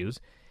issues,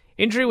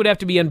 injury would have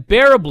to be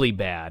unbearably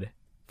bad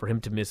for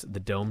him to miss the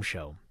Dome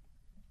show.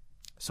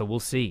 So we'll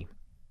see.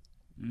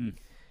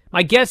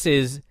 My guess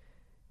is,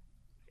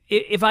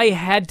 if I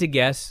had to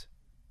guess,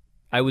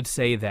 I would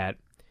say that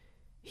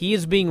he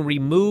is being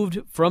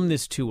removed from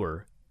this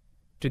tour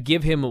to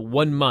give him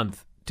 1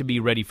 month to be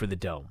ready for the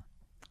Dome.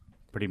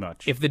 Pretty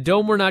much. If the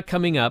Dome were not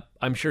coming up,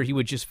 I'm sure he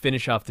would just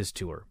finish off this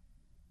tour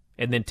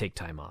and then take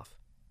time off.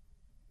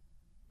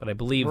 But I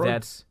believe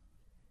that's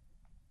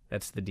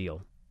the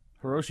deal.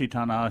 Hiroshi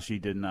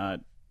Tanahashi did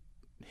not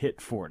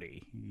hit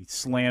 40. He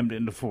slammed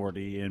into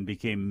 40 and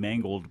became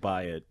mangled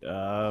by it.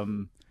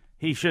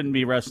 He shouldn't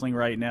be wrestling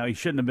right now. He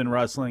shouldn't have been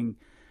wrestling.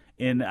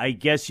 And I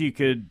guess you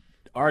could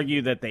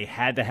argue that they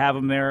had to have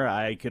him there.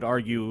 I could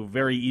argue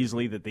very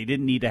easily that they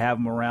didn't need to have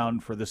him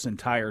around for this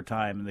entire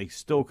time, and they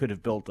still could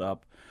have built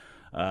up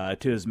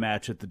to his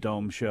match at the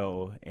Dome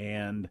show.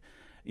 And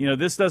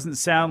this doesn't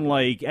sound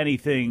like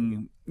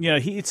anything.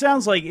 It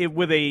sounds like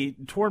with a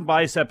torn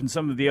bicep and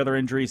some of the other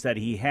injuries that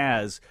he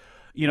has,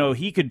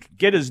 he could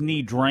get his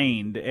knee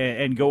drained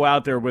and go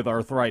out there with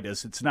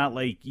arthritis. It's not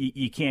like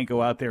you can't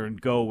go out there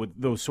and go with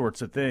those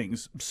sorts of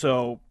things.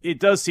 So it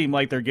does seem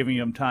like they're giving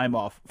him time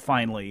off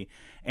finally.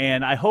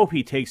 And I hope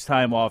he takes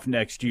time off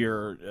next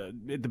year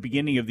at the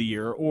beginning of the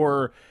year,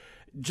 or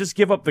just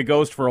give up the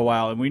ghost for a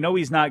while. And we know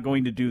he's not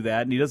going to do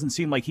that, and he doesn't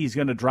seem like he's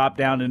going to drop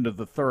down into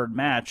the third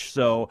match.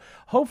 So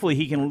hopefully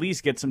he can at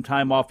least get some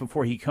time off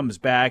before he comes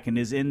back and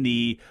is in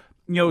the,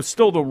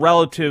 still the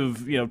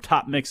relative,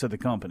 top mix of the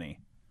company.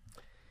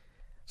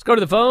 Let's go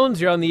to the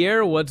phones. You're on the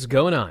air. What's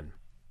going on?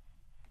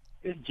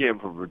 It's Jim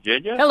from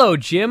Virginia. Hello,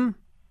 Jim.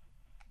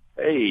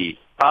 Hey,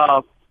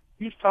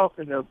 he's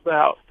talking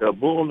about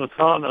Bull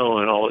Nakano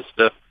and all that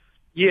stuff.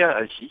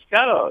 Yeah, she's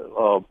got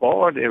a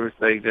bar and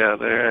everything down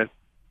there.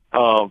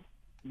 I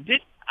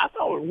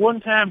thought at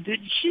one time,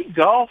 didn't she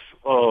golf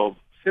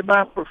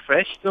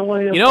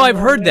semi-professionally? I've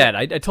heard that.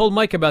 I told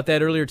Mike about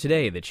that earlier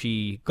today, that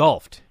she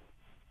golfed.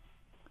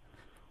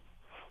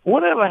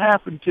 Whatever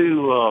happened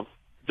to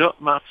Duck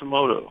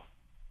Matsumoto?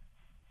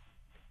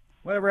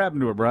 Whatever happened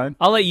to her, Brian?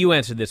 I'll let you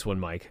answer this one,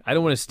 Mike. I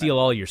don't want to steal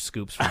all your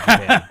scoops from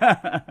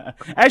Japan.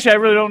 Actually, I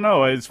really don't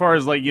know. As far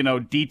as,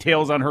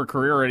 details on her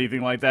career or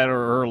anything like that,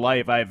 or her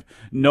life, I have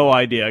no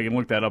idea. I can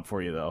look that up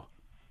for you, though.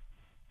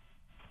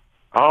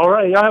 All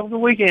right. Y'all have a good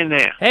weekend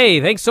now.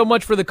 Hey, thanks so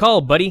much for the call,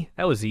 buddy.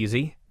 That was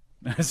easy.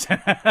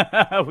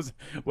 I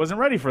wasn't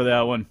ready for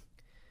that one.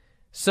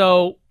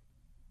 So,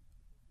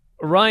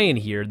 Ryan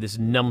here, this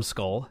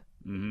numbskull,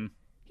 mm-hmm.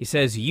 He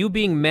says, you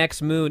being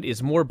Max Moon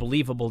is more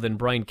believable than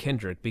Brian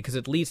Kendrick because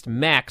at least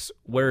Max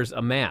wears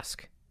a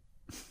mask.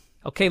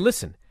 Okay,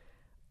 listen.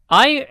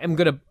 I am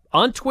going to,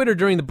 on Twitter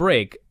during the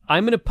break,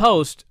 I'm going to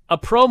post a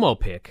promo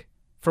pic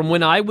from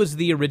when I was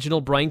the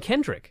original Brian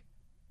Kendrick.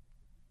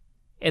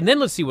 And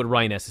then let's see what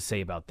Ryan has to say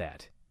about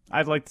that.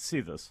 I'd like to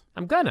see this.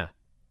 I'm gonna.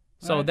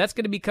 So right. That's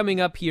going to be coming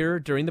up here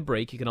during the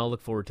break. You can all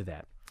look forward to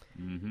that.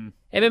 Mm-hmm.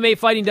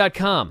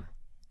 MMAfighting.com.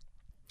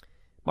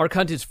 Mark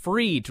Hunt is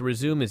free to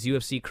resume his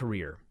UFC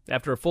career.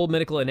 After a full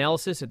medical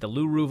analysis at the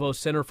Lou Ruvo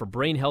Center for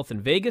Brain Health in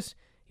Vegas,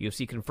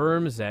 UFC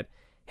confirms that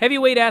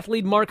heavyweight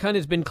athlete Mark Hunt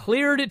has been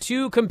cleared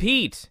to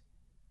compete.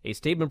 A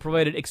statement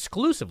provided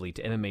exclusively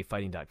to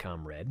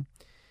MMAfighting.com read.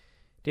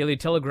 Daily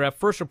Telegraph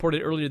first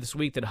reported earlier this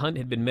week that Hunt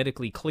had been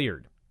medically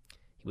cleared.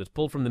 He was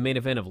pulled from the main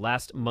event of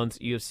last month's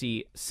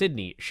UFC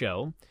Sydney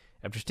show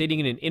after stating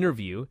in an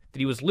interview that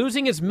he was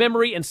losing his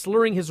memory and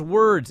slurring his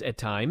words at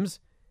times,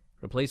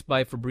 replaced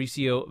by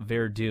Fabricio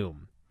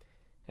Verdum.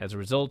 As a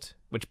result,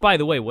 which, by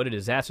the way, what a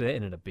disaster that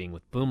ended up being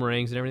with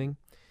boomerangs and everything.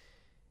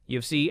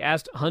 UFC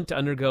asked Hunt to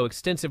undergo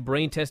extensive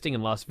brain testing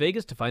in Las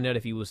Vegas to find out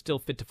if he was still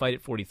fit to fight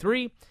at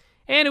 43,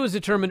 and it was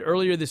determined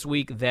earlier this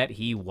week that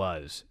he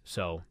was.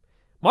 So,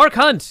 Mark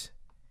Hunt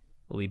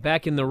will be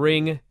back in the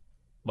ring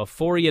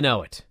before you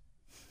know it.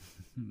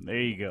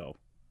 There you go.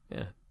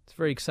 Yeah, it's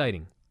very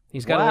exciting.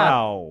 He's got a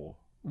lot.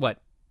 What?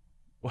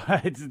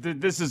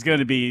 This is going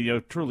to be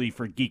truly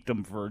for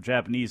geekdom for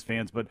Japanese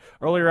fans. But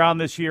earlier on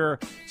this year,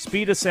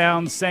 Speed of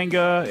Sound,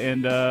 Senga,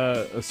 and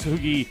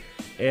Asugi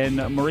and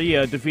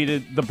Maria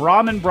defeated the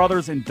Brahman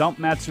brothers and Dump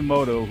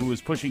Matsumoto, who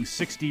was pushing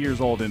 60 years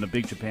old in a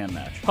Big Japan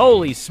match.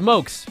 Holy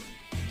smokes.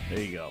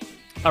 There you go.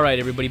 All right,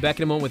 everybody, back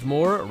in a moment with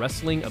more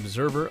Wrestling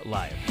Observer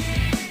Live.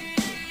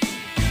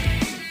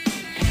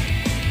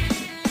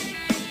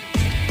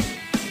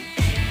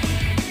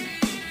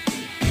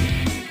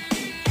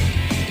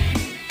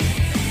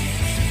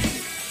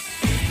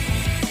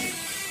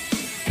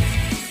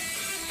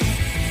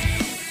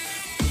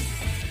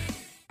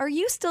 Are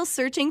you still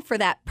searching for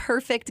that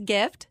perfect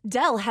gift?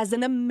 Dell has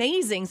an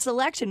amazing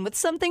selection with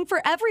something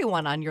for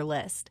everyone on your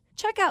list.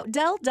 Check out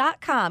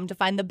Dell.com to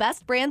find the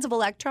best brands of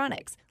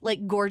electronics,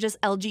 like gorgeous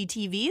LG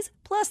TVs,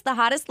 plus the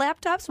hottest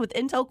laptops with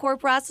Intel Core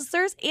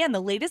processors and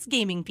the latest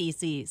gaming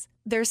PCs.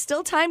 There's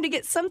still time to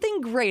get something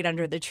great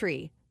under the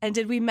tree. And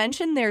did we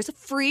mention there's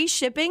free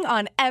shipping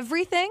on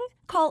everything?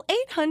 Call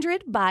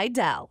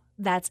 800-BY-DELL.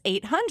 That's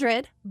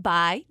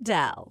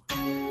 800-BY-DELL.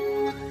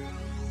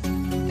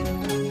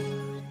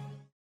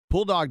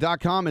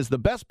 Bulldog.com is the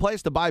best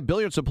place to buy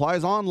billiard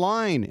supplies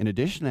online. In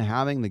addition to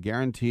having the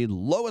guaranteed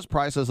lowest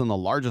prices and the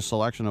largest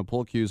selection of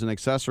pool cues and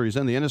accessories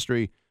in the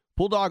industry,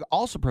 Bulldog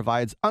also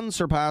provides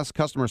unsurpassed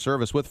customer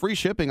service with free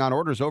shipping on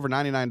orders over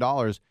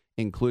 $99,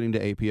 including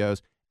to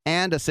APOs,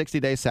 and a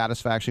 60-day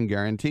satisfaction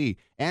guarantee.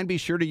 And be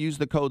sure to use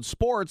the code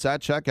SPORTS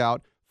at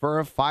checkout for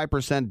a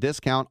 5%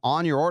 discount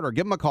on your order.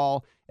 Give them a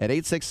call at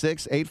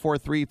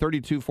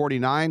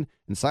 866-843-3249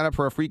 and sign up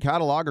for a free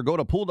catalog or go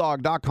to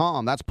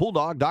Bulldog.com. That's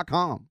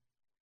Bulldog.com.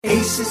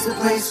 Ace is the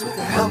place with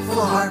the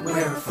helpful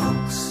hardware,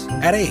 folks.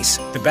 At Ace,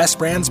 the best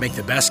brands make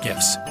the best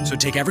gifts. So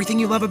take everything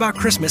you love about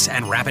Christmas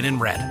and wrap it in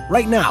red.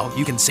 Right now,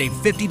 you can save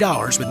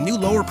 $50 with new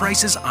lower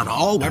prices on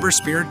all Weber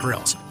Spirit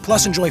grills.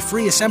 Plus, enjoy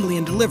free assembly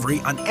and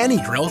delivery on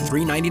any grill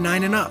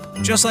 $3.99 and up.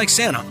 Just like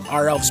Santa,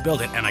 our elves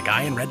build it and a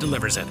guy in red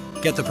delivers it.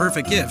 Get the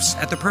perfect gifts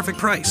at the perfect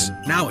price.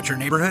 Now at your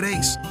neighborhood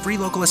Ace. Free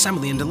local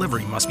assembly and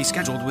delivery must be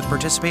scheduled with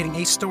participating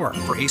Ace store.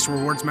 For Ace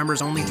Rewards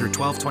members only through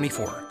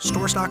 12/24.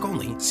 Store stock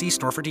only. See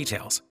store for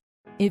details.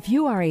 If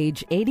you are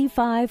age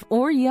 85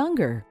 or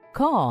younger,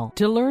 call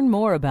to learn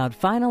more about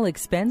final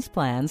expense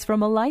plans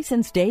from a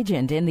licensed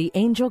agent in the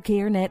Angel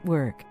Care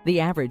Network. The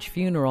average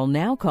funeral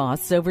now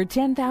costs over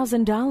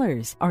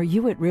 $10,000. Are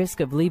you at risk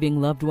of leaving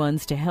loved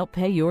ones to help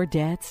pay your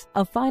debts?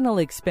 A final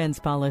expense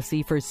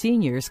policy for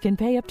seniors can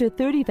pay up to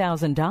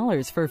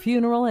 $30,000 for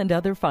funeral and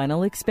other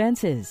final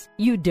expenses.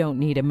 You don't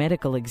need a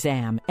medical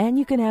exam, and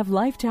you can have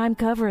lifetime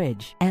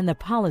coverage, and the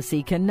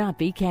policy cannot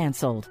be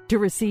canceled. To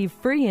receive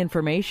free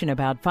information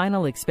about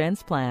final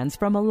expense plans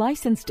from a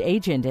licensed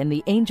agent in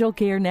the Angel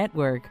Care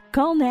Network,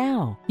 call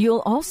now.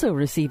 You'll also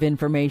receive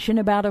information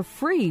about a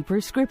free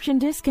prescription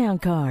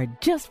discount card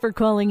just for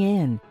calling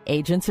in.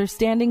 Agents are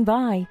standing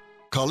by.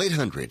 Call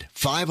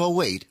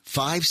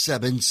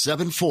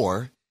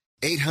 800-508-5774.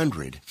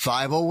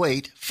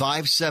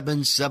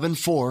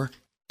 800-508-5774.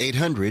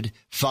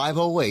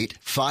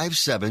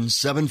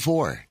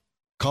 800-508-5774.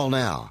 Call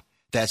now.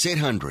 That's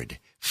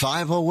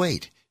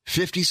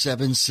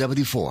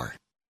 800-508-5774.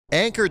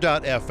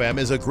 Anchor.fm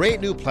is a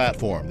great new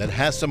platform that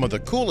has some of the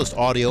coolest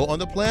audio on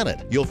the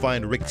planet. You'll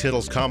find Rick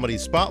Tittle's Comedy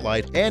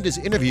Spotlight and his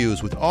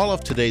interviews with all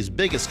of today's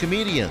biggest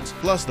comedians,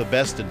 plus the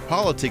best in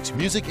politics,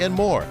 music, and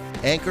more.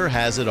 Anchor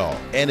has it all.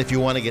 And if you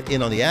want to get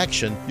in on the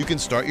action, you can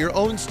start your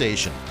own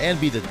station and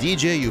be the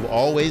DJ you've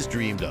always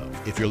dreamed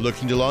of. If you're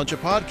looking to launch a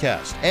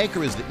podcast,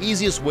 Anchor is the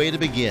easiest way to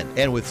begin.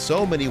 And with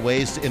so many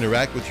ways to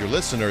interact with your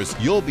listeners,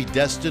 you'll be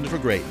destined for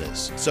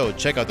greatness. So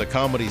check out the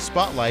Comedy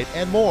Spotlight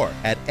and more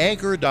at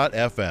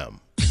Anchor.fm.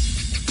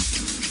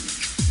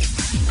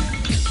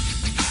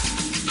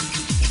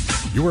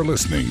 You are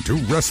listening to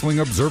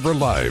Wrestling Observer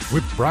Live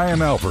with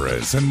Brian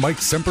Alvarez and Mike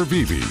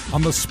Semperveve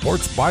on the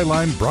Sports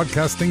Byline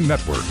Broadcasting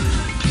Network.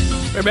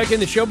 We're back in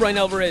the show. Brian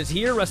Alvarez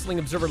here, Wrestling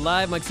Observer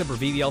Live. Mike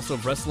Semperveve, also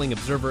of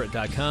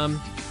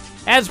WrestlingObserver.com.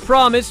 As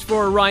promised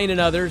for Ryan and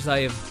others,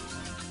 I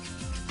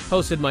have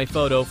posted my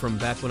photo from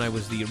back when I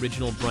was the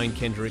original Brian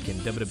Kendrick in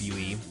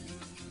WWE.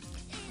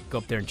 Go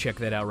up there and check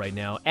that out right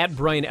now. At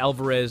Brian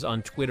Alvarez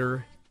on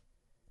Twitter.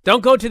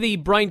 Don't go to the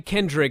Brian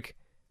Kendrick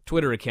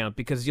Twitter account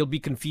because you'll be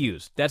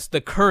confused. That's the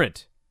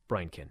current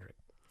Brian Kendrick.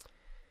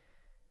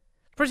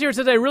 First here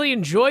says, I really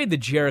enjoyed the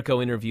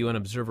Jericho interview on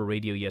Observer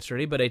Radio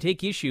yesterday, but I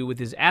take issue with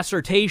his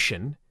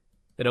assertion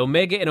that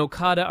Omega and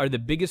Okada are the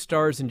biggest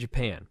stars in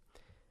Japan.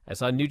 I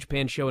saw a New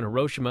Japan show in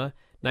Hiroshima.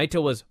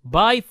 Naito was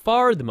by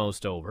far the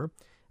most over.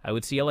 I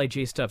would see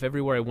LIJ stuff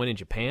everywhere I went in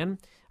Japan.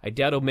 I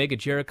doubt Omega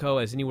Jericho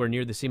has anywhere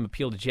near the same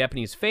appeal to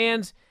Japanese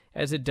fans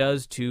as it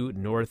does to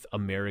North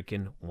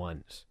American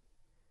ones.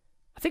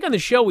 I think on the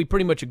show we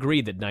pretty much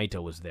agreed that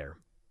Naito was there.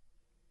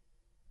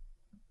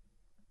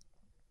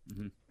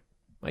 Mm-hmm.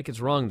 Mike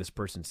is wrong, this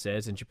person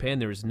says. In Japan,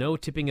 there is no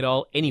tipping at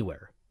all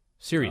anywhere.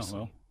 Seriously.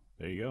 Oh, well,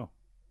 there you go.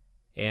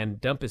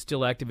 And Dump is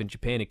still active in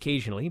Japan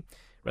occasionally.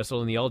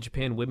 Wrestled in the All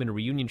Japan Women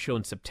Reunion show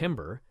in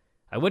September.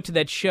 I went to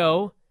that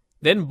show,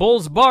 then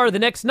Bull's Bar the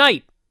next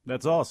night.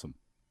 That's awesome.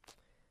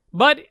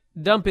 But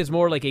Dump is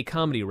more like a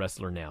comedy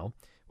wrestler now.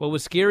 What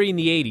was scary in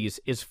the 80s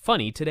is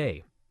funny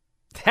today.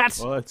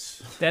 That's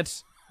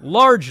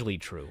largely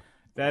true.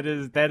 That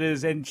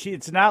is, and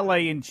it's not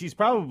like, and she's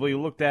probably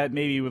looked at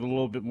maybe with a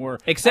little bit more.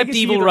 Except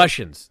Evil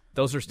Russians.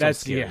 Those are still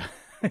scary. Yeah.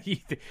 You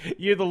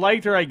either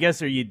liked her, I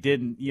guess, or you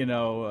didn't.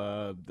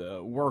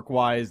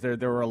 Work-wise, there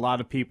were a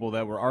lot of people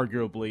that were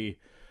arguably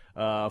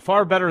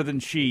far better than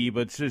she,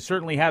 but she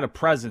certainly had a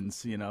presence.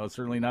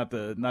 Certainly not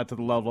to the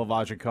level of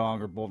Aja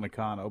Kong or Bull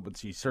Nakano, but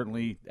she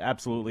certainly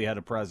absolutely had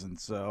a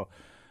presence. So.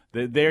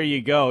 There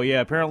you go.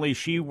 Yeah, apparently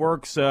she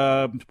worked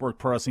Pro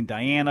Wrestling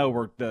Diana,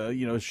 worked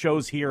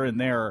shows here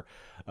and there,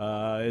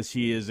 as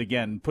she is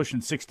again pushing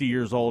 60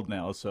 years old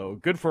now. So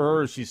good for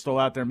her. She's still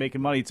out there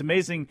making money. It's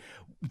amazing.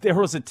 There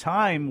was a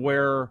time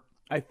where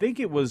I think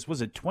it was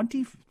it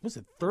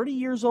 30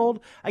 years old?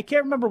 I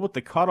can't remember what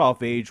the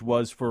cutoff age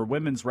was for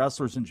women's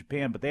wrestlers in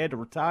Japan, but they had to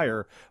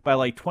retire by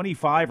like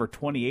 25 or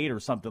 28 or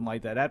something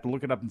like that. I have to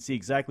look it up and see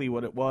exactly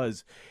what it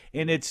was.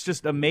 And it's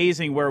just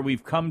amazing where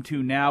we've come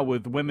to now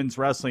with women's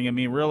wrestling. I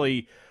mean,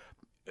 really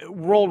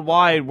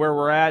worldwide where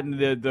we're at, and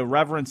the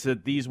reverence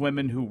that these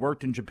women who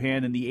worked in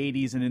Japan in the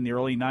 80s and in the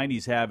early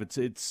 90s have,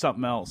 it's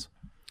something else.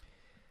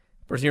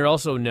 Person here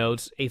also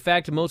notes, a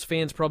fact most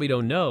fans probably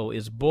don't know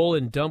is Bull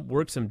and Dump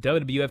worked some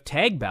WWF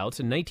tag bouts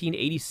in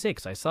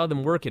 1986. I saw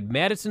them work at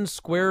Madison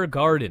Square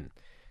Garden.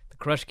 The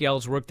Crush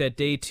Gals worked that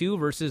day too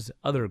versus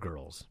other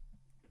girls.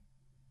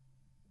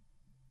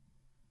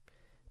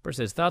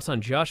 Person says, thoughts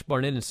on Josh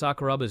Barnett and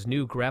Sakuraba's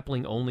new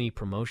grappling-only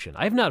promotion.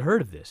 I have not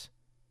heard of this.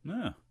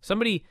 No.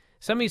 Somebody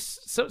send me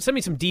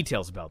some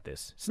details about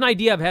this. It's an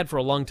idea I've had for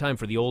a long time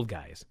for the old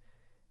guys.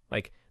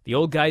 Like, the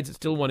old guys that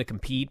still want to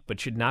compete but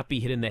should not be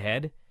hit in the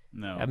head.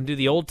 No. Have them do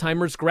the Old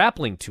Timers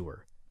Grappling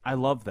Tour. I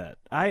love that.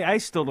 I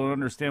still don't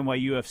understand why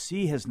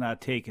UFC has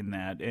not taken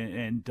that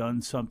and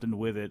done something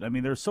with it. I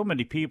mean, there's so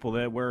many people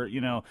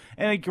that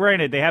and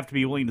granted, they have to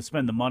be willing to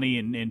spend the money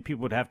and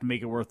people would have to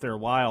make it worth their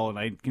while. And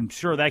I'm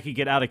sure that could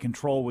get out of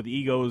control with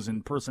egos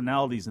and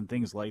personalities and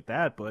things like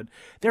that. But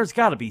there's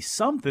got to be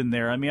something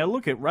there. I mean, I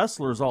look at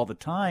wrestlers all the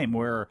time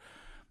where,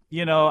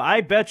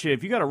 I bet you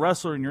if you got a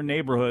wrestler in your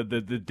neighborhood,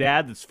 the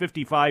dad that's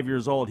 55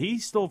 years old, he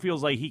still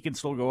feels like he can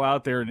still go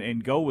out there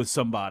and go with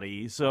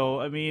somebody. So,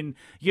 I mean,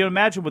 you can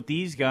imagine with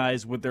these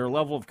guys, with their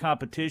level of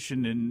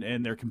competition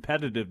and their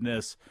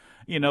competitiveness,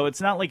 it's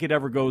not like it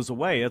ever goes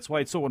away. That's why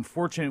it's so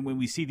unfortunate when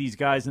we see these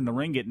guys in the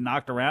ring get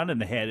knocked around in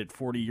the head at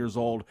 40 years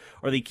old,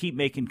 or they keep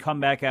making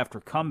comeback after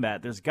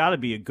comeback. There's got to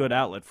be a good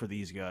outlet for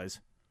these guys.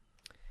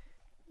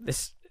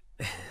 This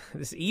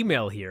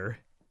email here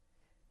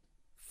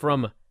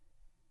from...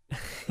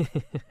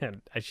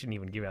 I shouldn't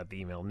even give out the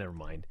email. Never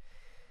mind.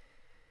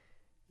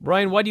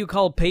 Brian, why do you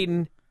call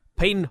Peyton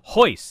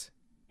Royce?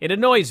 It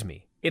annoys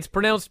me. It's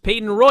pronounced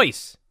Peyton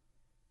Royce.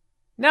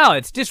 No,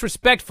 it's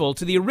disrespectful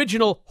to the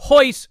original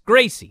Hoyce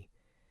Gracie.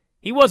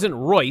 He wasn't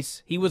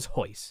Royce. He was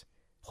Hoyce.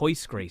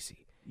 Hoyce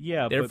Gracie.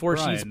 Yeah, therefore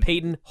but Brian, she's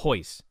Peyton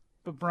Royce.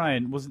 But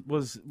Brian,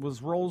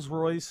 was Rolls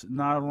Royce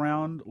not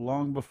around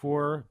long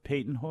before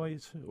Peyton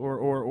Royce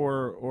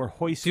or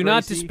Hoyce? Do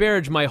not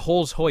disparage my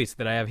Rolls Royce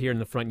that I have here in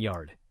the front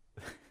yard.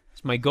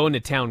 It's my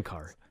going-to-town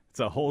car.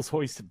 It's a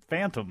hose-hoisted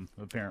Phantom,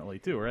 apparently,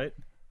 too, right?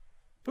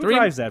 Who 3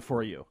 drives that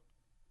for you?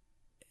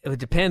 It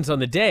depends on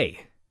the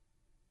day.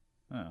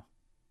 Oh.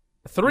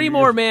 3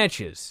 more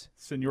matches.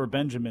 Senor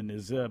Benjamin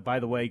is, by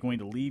the way, going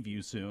to leave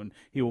you soon.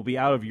 He will be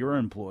out of your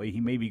employ.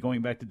 He may be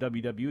going back to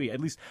WWE.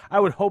 At least I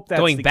would hope that's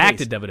going the back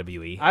case. to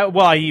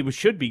WWE. He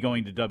should be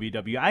going to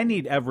WWE. I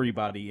need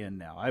everybody in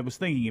now. I was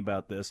thinking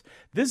about this.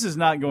 This is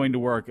not going to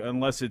work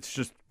unless it's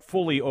just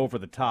fully over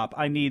the top.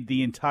 I need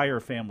the entire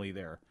family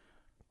there.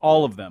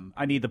 All of them.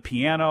 I need the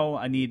piano.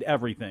 I need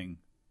everything.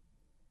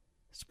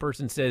 This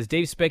person says,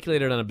 Dave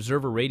speculated on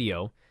Observer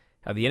Radio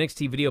how the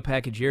NXT video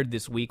package aired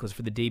this week was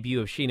for the debut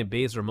of Shayna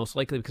Baszler, most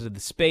likely because of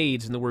the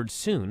spades and the word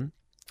soon.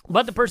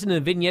 But the person in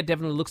the vignette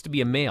definitely looks to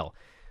be a male.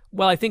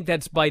 Well, I think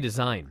that's by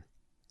design.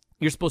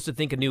 You're supposed to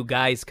think a new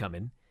guy's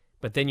coming,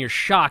 but then you're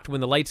shocked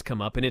when the lights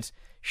come up and it's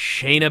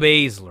Shayna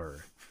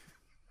Baszler.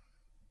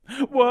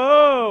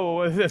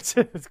 Whoa! That's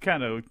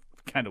kind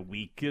of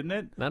weak, isn't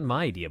it? Not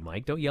my idea,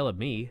 Mike. Don't yell at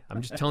me.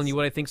 I'm just telling you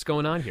what I think's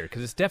going on here,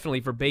 because it's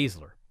definitely for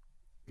Baszler.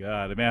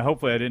 God, I mean,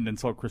 hopefully I didn't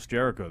insult Chris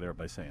Jericho there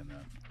by saying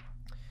that.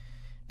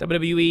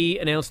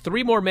 WWE announced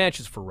 3 more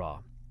matches for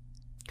Raw.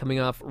 Coming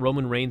off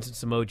Roman Reigns and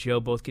Samoa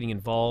Joe both getting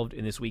involved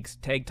in this week's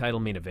tag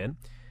title main event.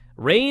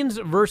 Reigns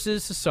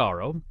versus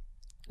Cesaro,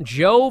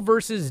 Joe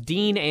versus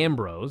Dean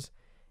Ambrose,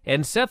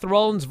 and Seth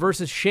Rollins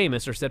versus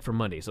Sheamus are set for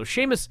Monday. So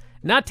Sheamus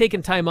not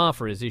taking time off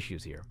for his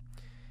issues here.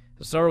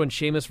 Cesaro and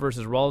Sheamus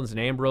versus Rollins and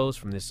Ambrose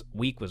from this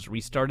week was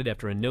restarted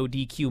after a no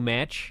DQ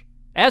match,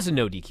 after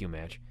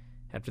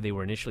they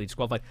were initially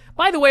disqualified.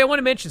 By the way, I want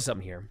to mention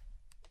something here.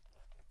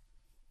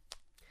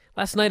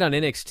 Last night on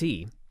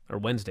NXT, or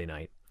Wednesday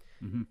night,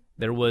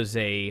 there was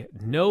a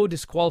no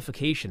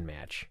disqualification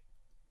match.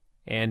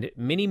 And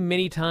many,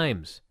 many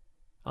times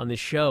on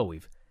this show,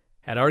 we've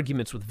had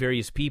arguments with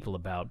various people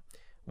about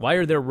why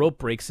are there rope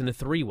breaks in a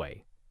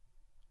 3-way?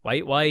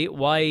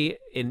 Why?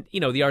 And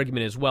the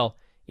argument is, well,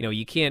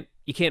 you can't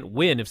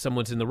win if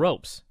someone's in the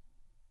ropes.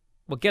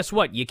 Well, guess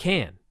what? You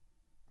can,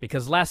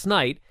 because last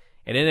night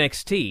at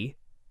NXT,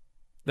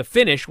 the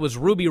finish was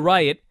Ruby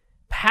Riott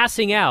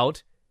passing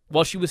out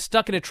while she was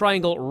stuck in a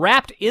triangle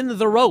wrapped in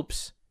the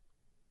ropes.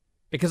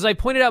 Because I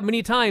pointed out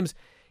many times,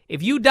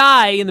 if you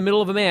die in the middle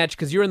of a match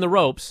because you're in the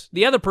ropes,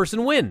 the other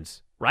person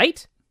wins,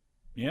 right?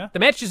 Yeah. The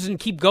match doesn't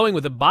keep going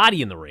with a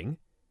body in the ring.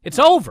 It's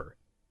over.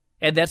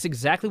 And that's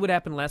exactly what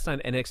happened last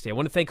night at NXT. I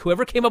want to thank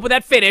whoever came up with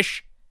that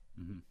finish.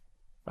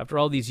 After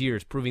all these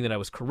years, proving that I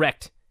was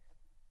correct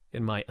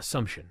in my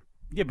assumption.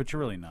 Yeah, but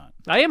you're really not.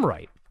 I am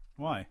right.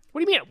 Why?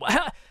 What do you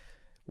mean?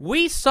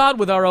 We saw it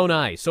with our own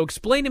eyes, so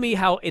explain to me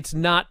how it's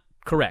not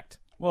correct.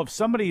 Well, if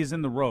somebody is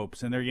in the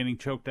ropes and they're getting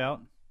choked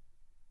out,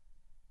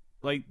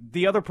 like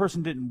the other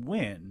person didn't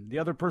win. The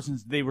other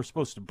person's they were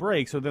supposed to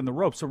break, so then the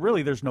ropes. So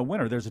really, there's no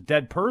winner. There's a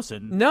dead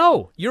person.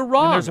 No, you're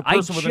wrong. There's a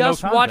person I with a no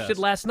just watched contest. it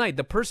last night.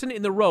 The person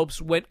in the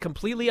ropes went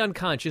completely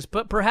unconscious,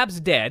 but perhaps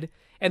dead,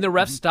 and the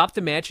ref stopped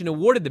the match and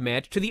awarded the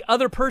match to the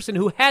other person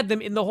who had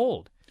them in the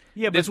hold.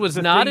 Yeah, but this was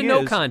the not a thing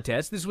no is-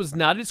 contest. This was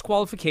not a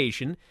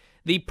disqualification.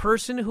 The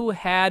person who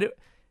had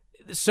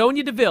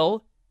Sonya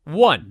Deville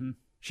won.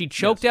 She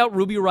choked out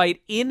Ruby Riott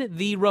in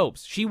the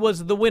ropes. She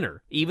was the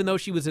winner, even though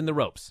she was in the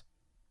ropes.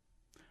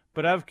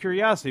 But out of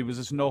curiosity, was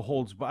this no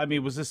holds? I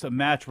mean, was this a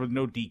match with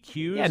no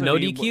DQs? Yeah, I no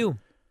mean, DQ.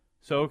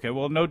 So okay,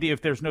 well,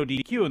 if there's no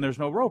DQ and there's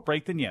no rope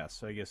break, then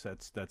yes, I guess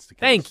that's the case.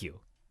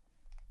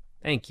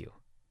 Thank you.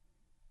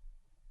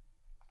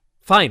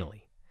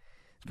 Finally,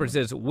 this person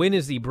says, when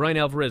is the Bryan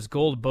Alvarez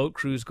Gold Boat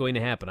Cruise going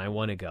to happen? I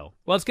want to go.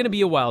 Well, it's going to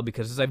be a while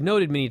because, as I've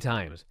noted many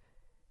times,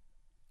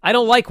 I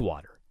don't like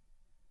water.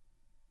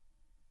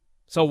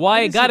 So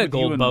why I got a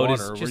gold boat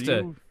is just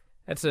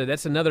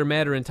that's another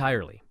matter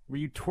entirely. Were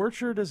you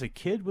tortured as a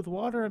kid with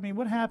water? I mean,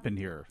 what happened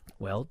here?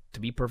 Well, to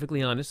be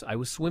perfectly honest, I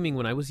was swimming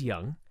when I was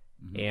young,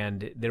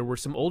 and there were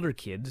some older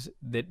kids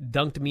that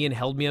dunked me and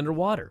held me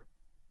underwater.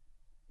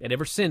 And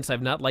ever since,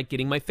 I've not liked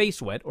getting my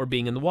face wet or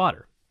being in the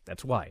water.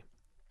 That's why.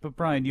 But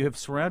Brian, you have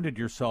surrounded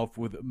yourself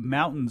with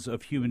mountains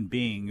of human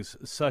beings,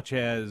 such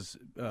as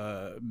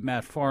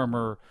Matt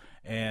Farmer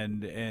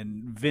and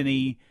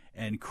Vinny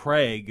and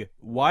Craig.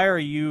 Why are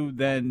you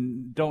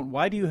then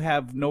why do you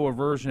have no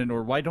aversion,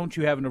 or why don't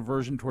you have an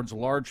aversion towards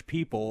large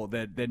people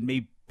that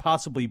may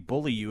possibly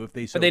bully you if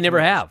they so But they never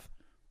choose? have.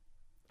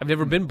 I've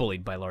never been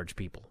bullied by large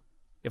people.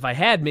 If I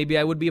had, maybe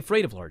I would be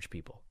afraid of large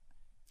people.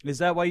 Is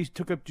that why you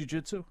took up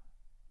jiu-jitsu?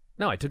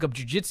 No, I took up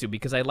jiu-jitsu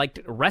because I liked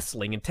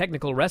wrestling and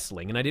technical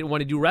wrestling, and I didn't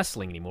want to do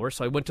wrestling anymore,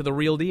 so I went to the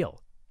real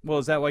deal. Well,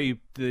 is that why you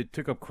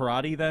took up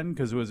karate then?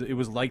 Because it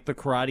was like the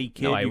Karate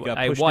Kid. No, you got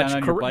I pushed watched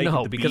down on your bike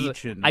at the because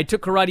beach. And... I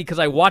took karate because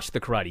I watched the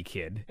Karate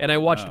Kid, and I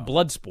watched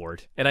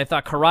Bloodsport, and I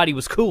thought karate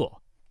was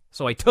cool,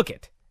 so I took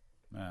it.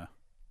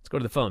 Let's go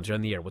to the phones. You're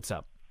on the air. What's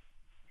up?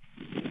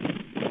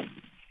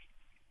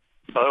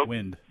 Hello?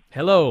 Wind.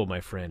 Hello,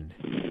 my friend.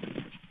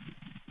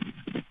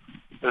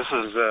 This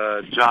is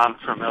John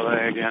from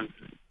LA again.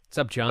 What's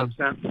up, John? What's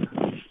that?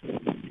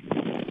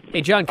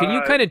 Hey, John, can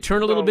you kind of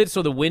turn a little bit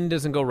so the wind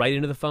doesn't go right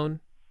into the phone?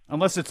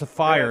 Unless it's a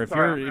fire. Yeah,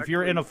 sorry, if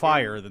you're in a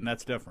fire, then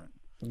that's different.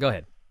 Go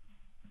ahead.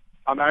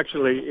 I'm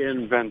actually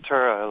in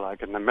Ventura,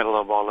 like in the middle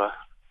of all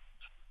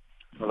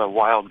the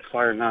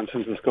wildfire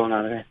nonsense that's going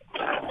on here.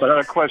 But I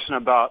had a question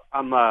about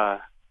I'm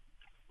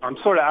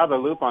sort of out of the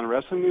loop on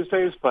wrestling these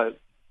days, but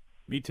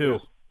me too.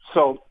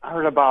 So I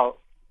heard about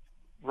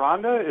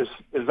Ronda.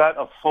 Is that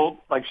a full,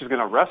 like she's going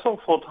to wrestle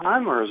full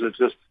time, or is it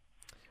just?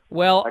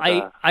 Well,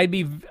 like I'd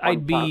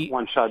be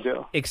one shot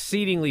deal.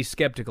 Exceedingly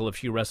skeptical if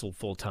she wrestled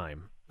full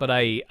time, but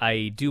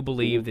I do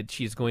believe that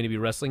she's going to be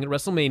wrestling at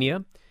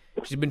WrestleMania.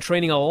 She's been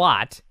training a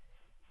lot,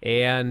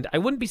 and I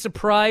wouldn't be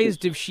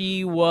surprised if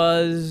she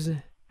was,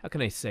 how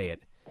can I say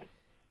it,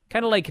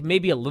 kind of like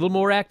maybe a little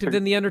more active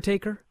than The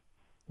Undertaker,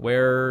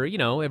 where,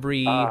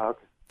 every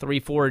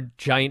 3-4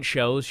 giant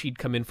shows she'd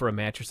come in for a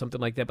match or something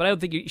like that. But I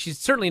don't think she's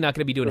certainly not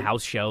going to be doing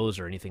house shows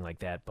or anything like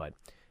that. But,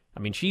 I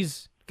mean,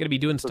 she's going to be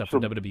doing stuff for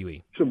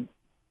WWE.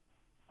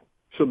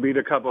 She'll beat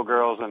a couple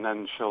girls, and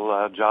then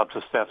she'll job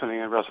to Stephanie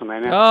at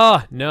WrestleMania.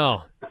 Oh,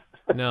 no.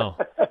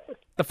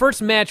 The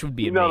first match would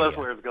be at Mania. That's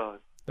where it's going.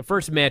 The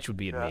first match would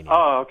be at Mania.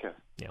 Oh, okay.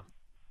 Yeah.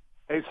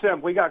 Hey,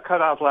 Sam, we got cut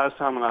off last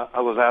time, and I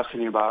was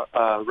asking you about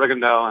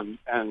Rigondeaux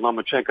and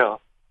Lomachenko.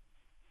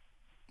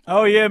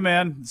 Oh, yeah,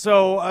 man.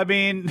 So, I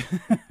mean,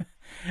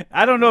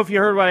 I don't know if you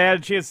heard what I had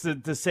a chance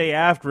to say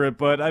after it,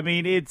 but, I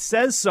mean, it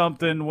says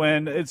something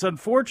when it's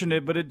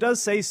unfortunate, but it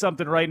does say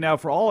something right now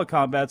for all of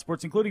combat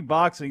sports, including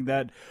boxing,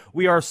 that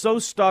we are so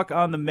stuck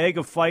on the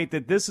mega fight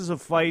that this is a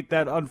fight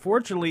that,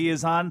 unfortunately,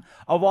 is on,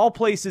 of all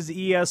places,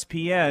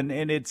 ESPN,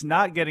 and it's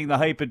not getting the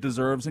hype it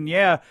deserves. And,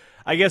 yeah,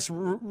 I guess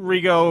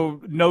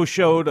Rigo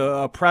no-showed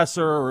a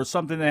presser or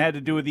something that had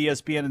to do with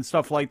ESPN and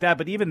stuff like that.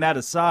 But even that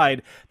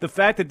aside, the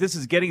fact that this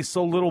is getting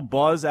so little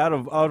buzz out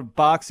of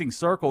boxing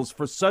circles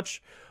for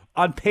such,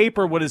 on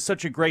paper, what is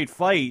such a great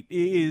fight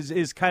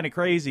is kind of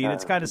crazy, and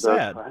it's kind of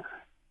sad.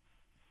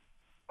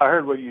 I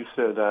heard what you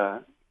said,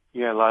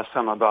 last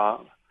time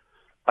about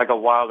like a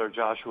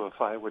Wilder-Joshua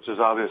fight, which is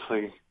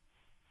obviously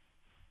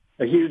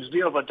a huge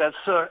deal. But that's,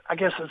 I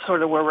guess, it's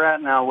sort of where we're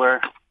at now,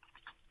 where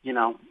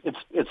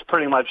it's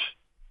pretty much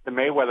the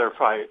Mayweather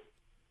fight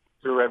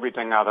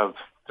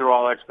threw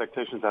all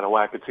expectations out of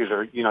whack. It's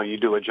either, you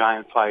do a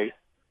giant fight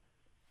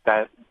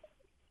that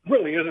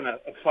really isn't a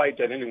fight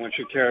that anyone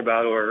should care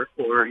about, or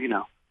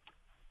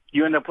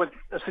you end up with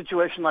a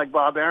situation like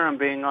Bob Arum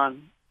being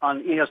on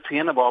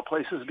ESPN of all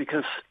places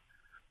because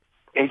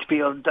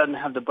HBO doesn't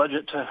have the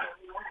budget to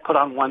put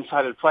on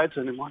one-sided fights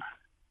anymore.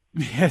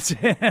 Yes,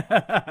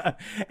 and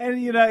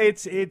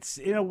it's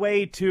in a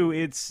way too.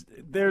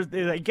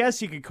 I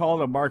guess you could call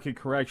it a market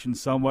correction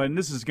somewhat, and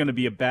this is going to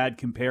be a bad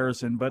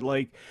comparison. But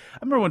like, I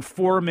remember when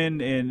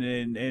Foreman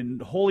and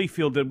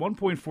Holyfield did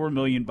 1.4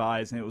 million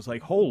buys, and it was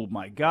like, oh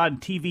my god!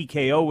 And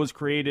TVKO was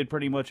created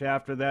pretty much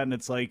after that, and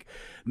it's like,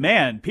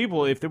 man,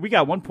 people, if we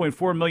got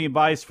 1.4 million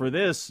buys for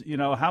this,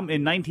 how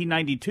in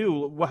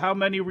 1992, how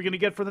many are we going to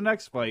get for the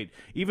next fight?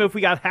 Even if we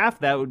got half,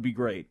 that would be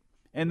great.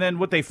 And then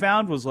what they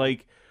found was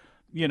like,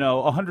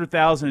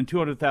 100,000 and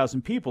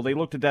 200,000 people. They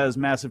looked at that as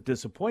massive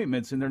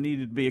disappointments, and there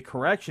needed to be a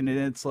correction. And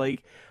it's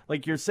like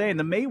you're saying,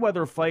 the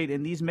Mayweather fight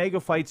and these mega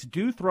fights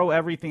do throw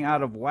everything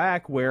out of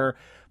whack, where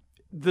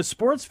the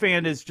sports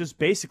fan is just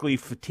basically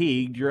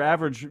fatigued. Your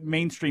average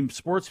mainstream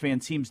sports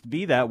fan seems to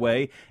be that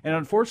way. And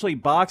unfortunately,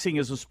 boxing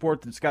is a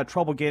sport that's got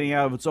trouble getting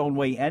out of its own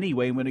way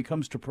anyway when it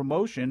comes to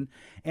promotion.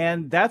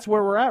 And that's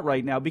where we're at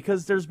right now,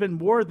 because there's been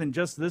more than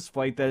just this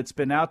fight that it's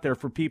been out there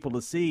for people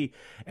to see.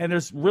 And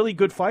there's really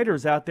good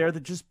fighters out there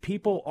that just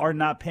people are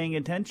not paying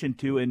attention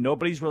to, and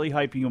nobody's really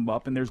hyping them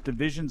up. And there's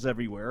divisions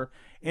everywhere.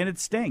 And it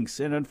stinks.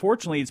 And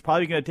unfortunately, it's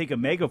probably going to take a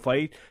mega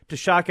fight to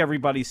shock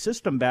everybody's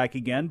system back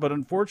again. But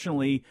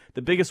unfortunately,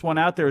 the biggest one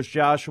out there is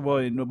Joshua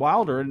and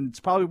Wilder, and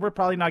we're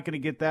probably not going to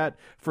get that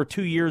for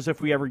 2 years if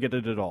we ever get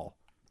it at all.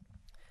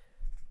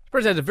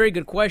 First, that's a very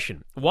good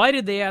question. Why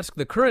did they ask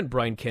the current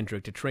Brian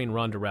Kendrick to train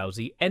Ronda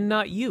Rousey and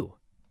not you?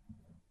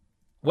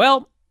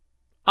 Well,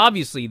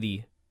 obviously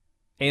the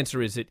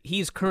answer is that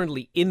he's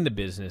currently in the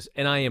business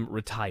and I am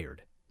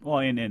retired. Well,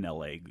 in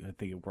LA, I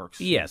think it works.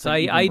 Yes,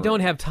 I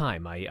don't have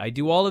time. I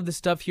do all of the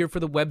stuff here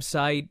for the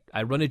website.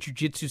 I run a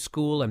jiu-jitsu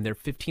school. I'm there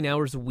 15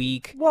 hours a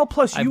week. Well,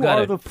 plus I've you got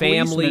are a the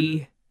family.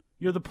 Policeman.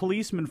 You're the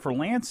policeman for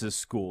Lance's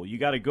school. You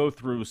got to go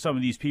through some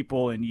of these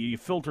people, and you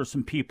filter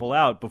some people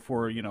out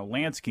before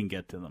Lance can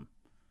get to them.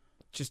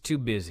 Just too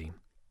busy.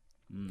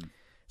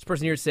 This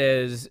person here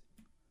says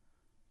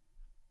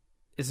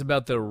it's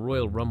about the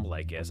Royal Rumble,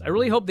 I guess. I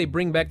really hope they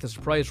bring back the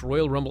surprise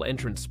Royal Rumble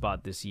entrance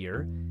spot this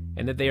year,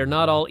 and that they are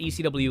not all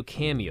ECW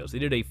cameos. They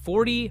did a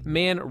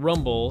 40-man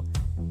Rumble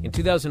in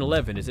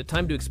 2011. Is it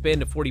time to expand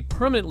to 40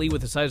 permanently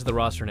with the size of the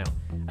roster now?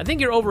 I think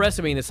you're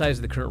overestimating the size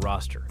of the current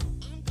roster.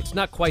 It's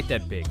not quite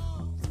that big.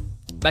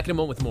 Back in a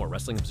moment with more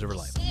Wrestling Observer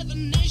Live.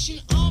 Seven Nation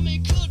Army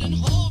couldn't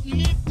hold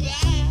me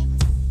back.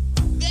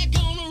 They're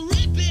gonna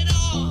rip it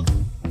off,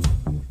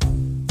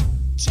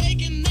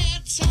 taking their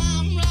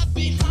time right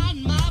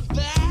behind my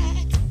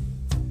back.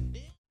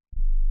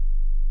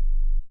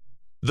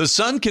 The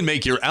sun can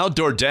make your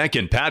outdoor deck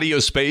and patio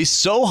space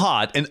so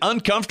hot and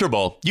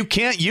uncomfortable you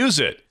can't use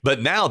it.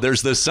 But now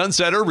there's the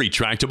Sunsetter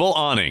Retractable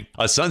Awning.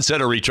 A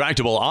Sunsetter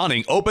Retractable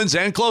Awning opens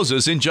and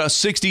closes in just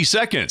 60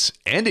 seconds,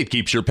 and it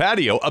keeps your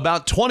patio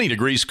about 20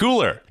 degrees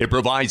cooler. It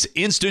provides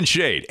instant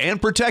shade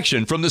and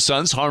protection from the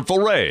sun's harmful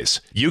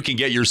rays. You can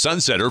get your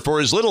Sunsetter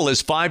for as little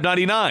as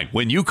 $5.99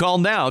 when you call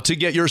now to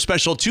get your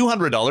special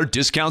 $200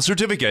 discount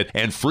certificate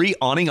and free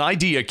awning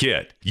idea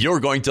kit. You're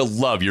going to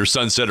love your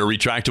Sunsetter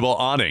Retractable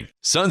Awning.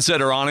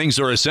 Sunsetter awnings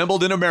are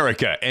assembled in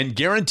America and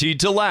guaranteed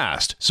to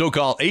last. So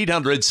call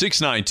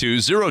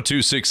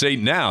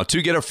 800-692-0268 now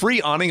to get a free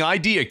awning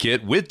idea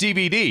kit with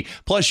DVD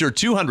plus your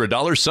 $200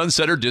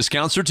 Sunsetter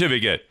discount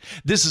certificate.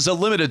 This is a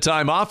limited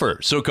time offer,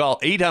 so call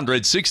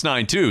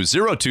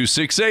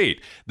 800-692-0268.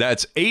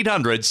 That's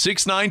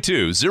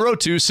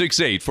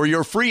 800-692-0268 for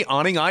your free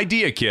awning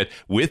idea kit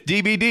with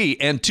DVD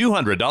and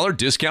 $200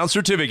 discount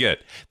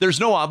certificate. There's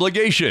no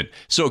obligation,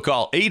 so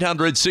call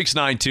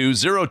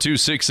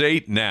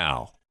 800-692-0268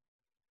 now.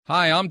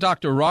 Hi, I'm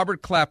Dr.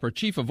 Robert Clapper,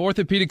 Chief of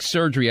Orthopedic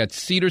Surgery at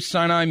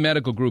Cedars-Sinai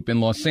Medical Group in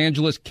Los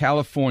Angeles,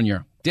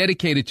 California.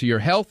 Dedicated to your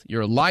health,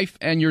 your life,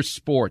 and your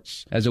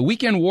sports. As a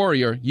weekend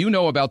warrior, you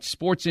know about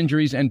sports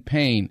injuries and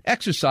pain.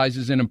 Exercise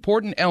is an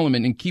important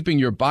element in keeping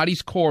your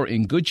body's core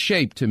in good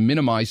shape to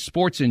minimize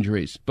sports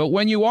injuries. But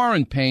when you are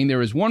in pain,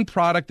 there is one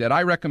product that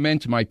I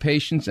recommend to my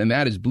patients, and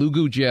that is Blue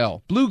Goo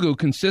Gel. Blue Goo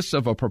consists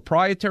of a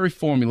proprietary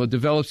formula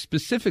developed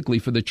specifically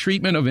for the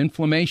treatment of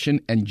inflammation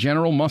and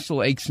general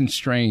muscle aches and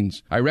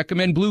strains. I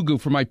recommend Blue Goo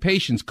for my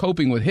patients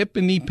coping with hip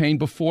and knee pain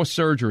before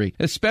surgery,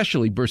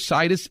 especially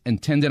bursitis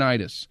and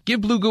tendinitis.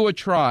 Give Blue Goo a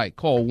try.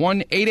 Call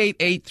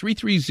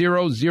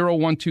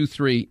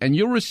 1-888-330-0123 and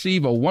you'll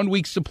receive a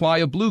 1-week supply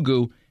of Blue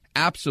Goo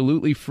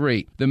absolutely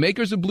free. The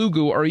makers of Blue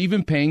Goo are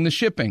even paying the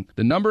shipping.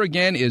 The number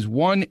again is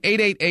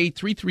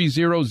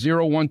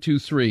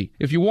 1-888-330-0123.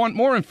 If you want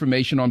more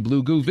information on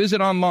Blue Goo,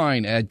 visit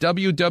online at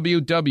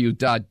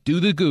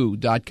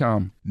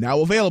www.dothegoo.com.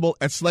 Now available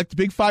at select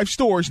Big 5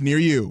 stores near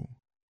you.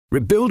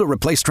 Rebuild or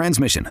replace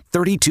transmission,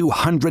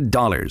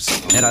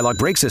 $3,200. Anti-lock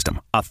brake system,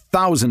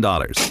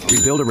 $1,000.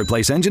 Rebuild or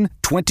replace engine,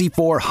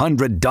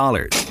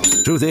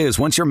 $2,400. Truth is,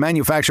 once your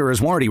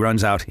manufacturer's warranty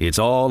runs out, it's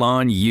all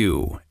on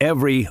you.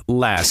 Every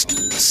last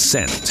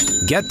cent.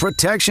 Get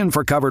protection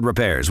for covered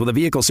repairs with a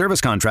vehicle service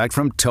contract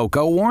from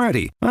Toco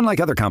Warranty. Unlike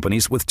other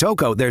companies, with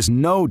Toco, there's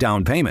no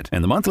down payment,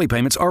 and the monthly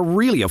payments are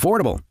really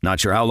affordable. Not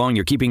sure how long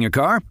you're keeping your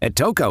car? At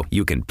Toco,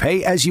 you can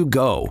pay as you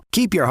go.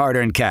 Keep your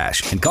hard-earned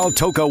cash and call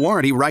Toco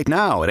Warranty right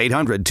now at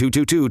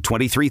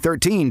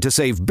 800-222-2313 to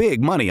save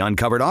big money on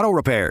covered auto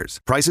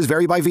repairs. Prices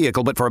vary by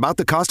vehicle, but for about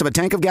the cost of a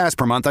tank of gas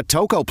per month, a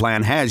Toco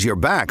plan has your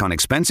back on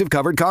expensive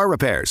covered car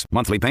repairs.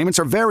 Monthly payments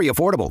are very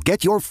affordable.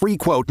 Get your free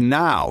quote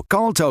now.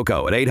 Call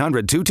Toco at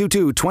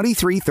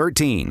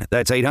 800-222-2313.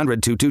 That's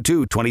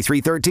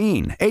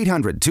 800-222-2313.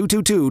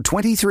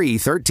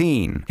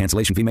 800-222-2313.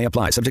 Cancellation fee may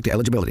apply. Subject to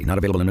eligibility. Not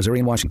available in Missouri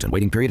and Washington.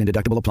 Waiting period and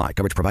deductible apply.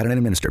 Coverage provided and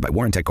administered by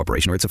Warrantech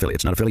Corporation or its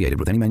affiliates. Not affiliated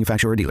with any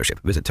manufacturer or dealership.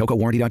 Visit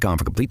TocoWarranty.com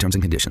for complete terms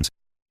and conditions.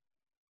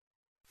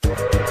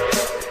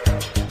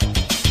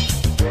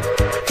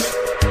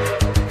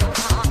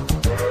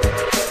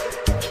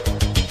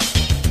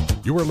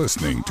 You are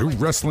listening to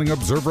Wrestling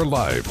Observer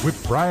Live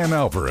with Brian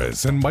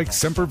Alvarez and Mike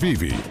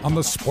Semperveve on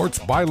the Sports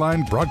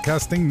Byline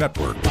Broadcasting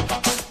Network.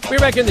 We're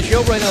back in the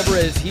show. Brian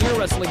Alvarez here,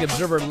 Wrestling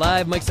Observer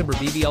Live. Mike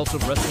Semperveve, also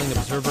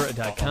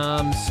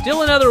WrestlingObserver.com.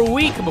 Still another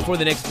week before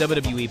the next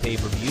WWE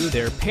pay-per-view.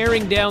 They're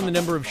paring down the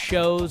number of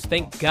shows,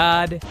 thank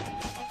God.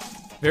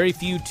 Very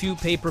few 2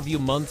 pay-per-view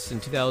months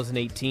in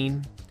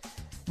 2018.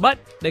 But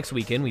next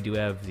weekend, we do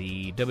have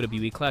the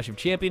WWE Clash of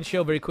Champions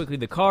show. Very quickly,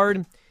 the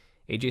card.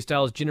 AJ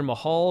Styles, Jinder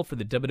Mahal for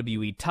the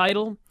WWE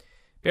title.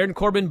 Baron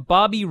Corbin,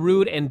 Bobby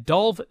Roode, and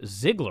Dolph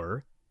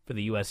Ziggler for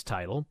the U.S.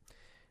 title.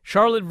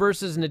 Charlotte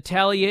versus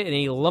Natalya in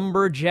a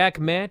lumberjack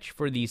match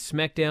for the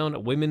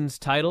SmackDown Women's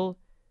title.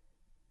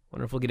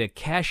 Wonder if we'll get a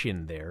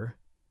cash-in there.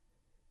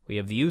 We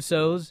have the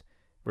Usos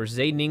versus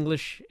Aiden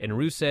English and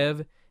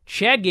Rusev.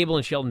 Chad Gable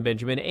and Shelton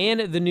Benjamin,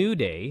 and The New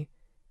Day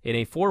in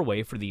a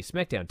 4-way for the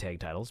SmackDown tag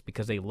titles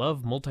because they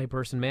love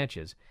multi-person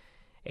matches.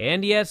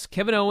 And yes,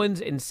 Kevin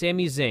Owens and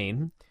Sami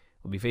Zayn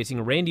will be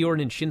facing Randy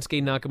Orton and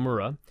Shinsuke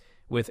Nakamura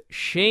with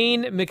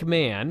Shane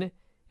McMahon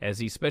as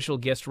the special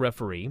guest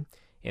referee.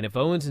 And if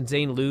Owens and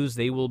Zayn lose,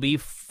 they will be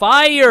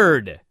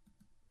fired.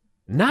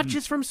 Not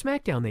just from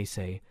SmackDown, they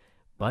say,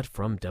 but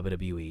from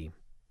WWE.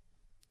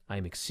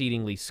 I'm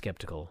exceedingly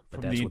skeptical,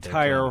 but that's what they're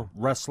claiming. From the entire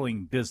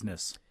wrestling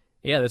business.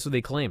 Yeah, that's what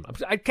they claim.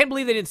 I can't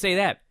believe they didn't say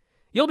that.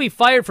 You'll be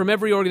fired from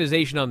every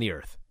organization on the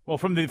earth. Well,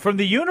 from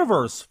the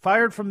universe.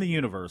 Fired from the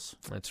universe.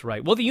 That's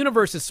right. Well, the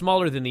universe is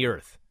smaller than the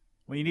earth.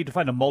 Well, you need to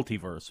find a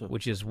multiverse.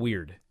 Which is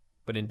weird.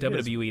 But in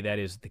WWE, that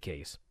is the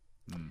case.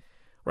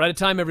 We're out of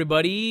time,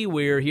 everybody.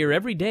 We're here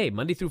every day,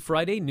 Monday through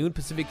Friday, noon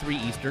Pacific, 3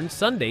 Eastern.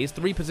 Sundays,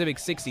 3 Pacific,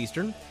 6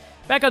 Eastern.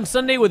 Back on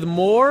Sunday with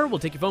more. We'll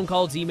take your phone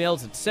calls,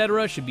 emails,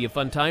 etc. Should be a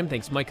fun time.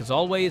 Thanks, Mike, as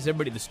always.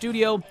 Everybody in the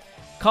studio.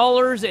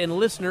 Callers and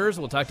listeners,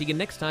 we'll talk to you again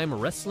next time.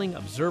 Wrestling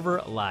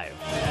Observer Live.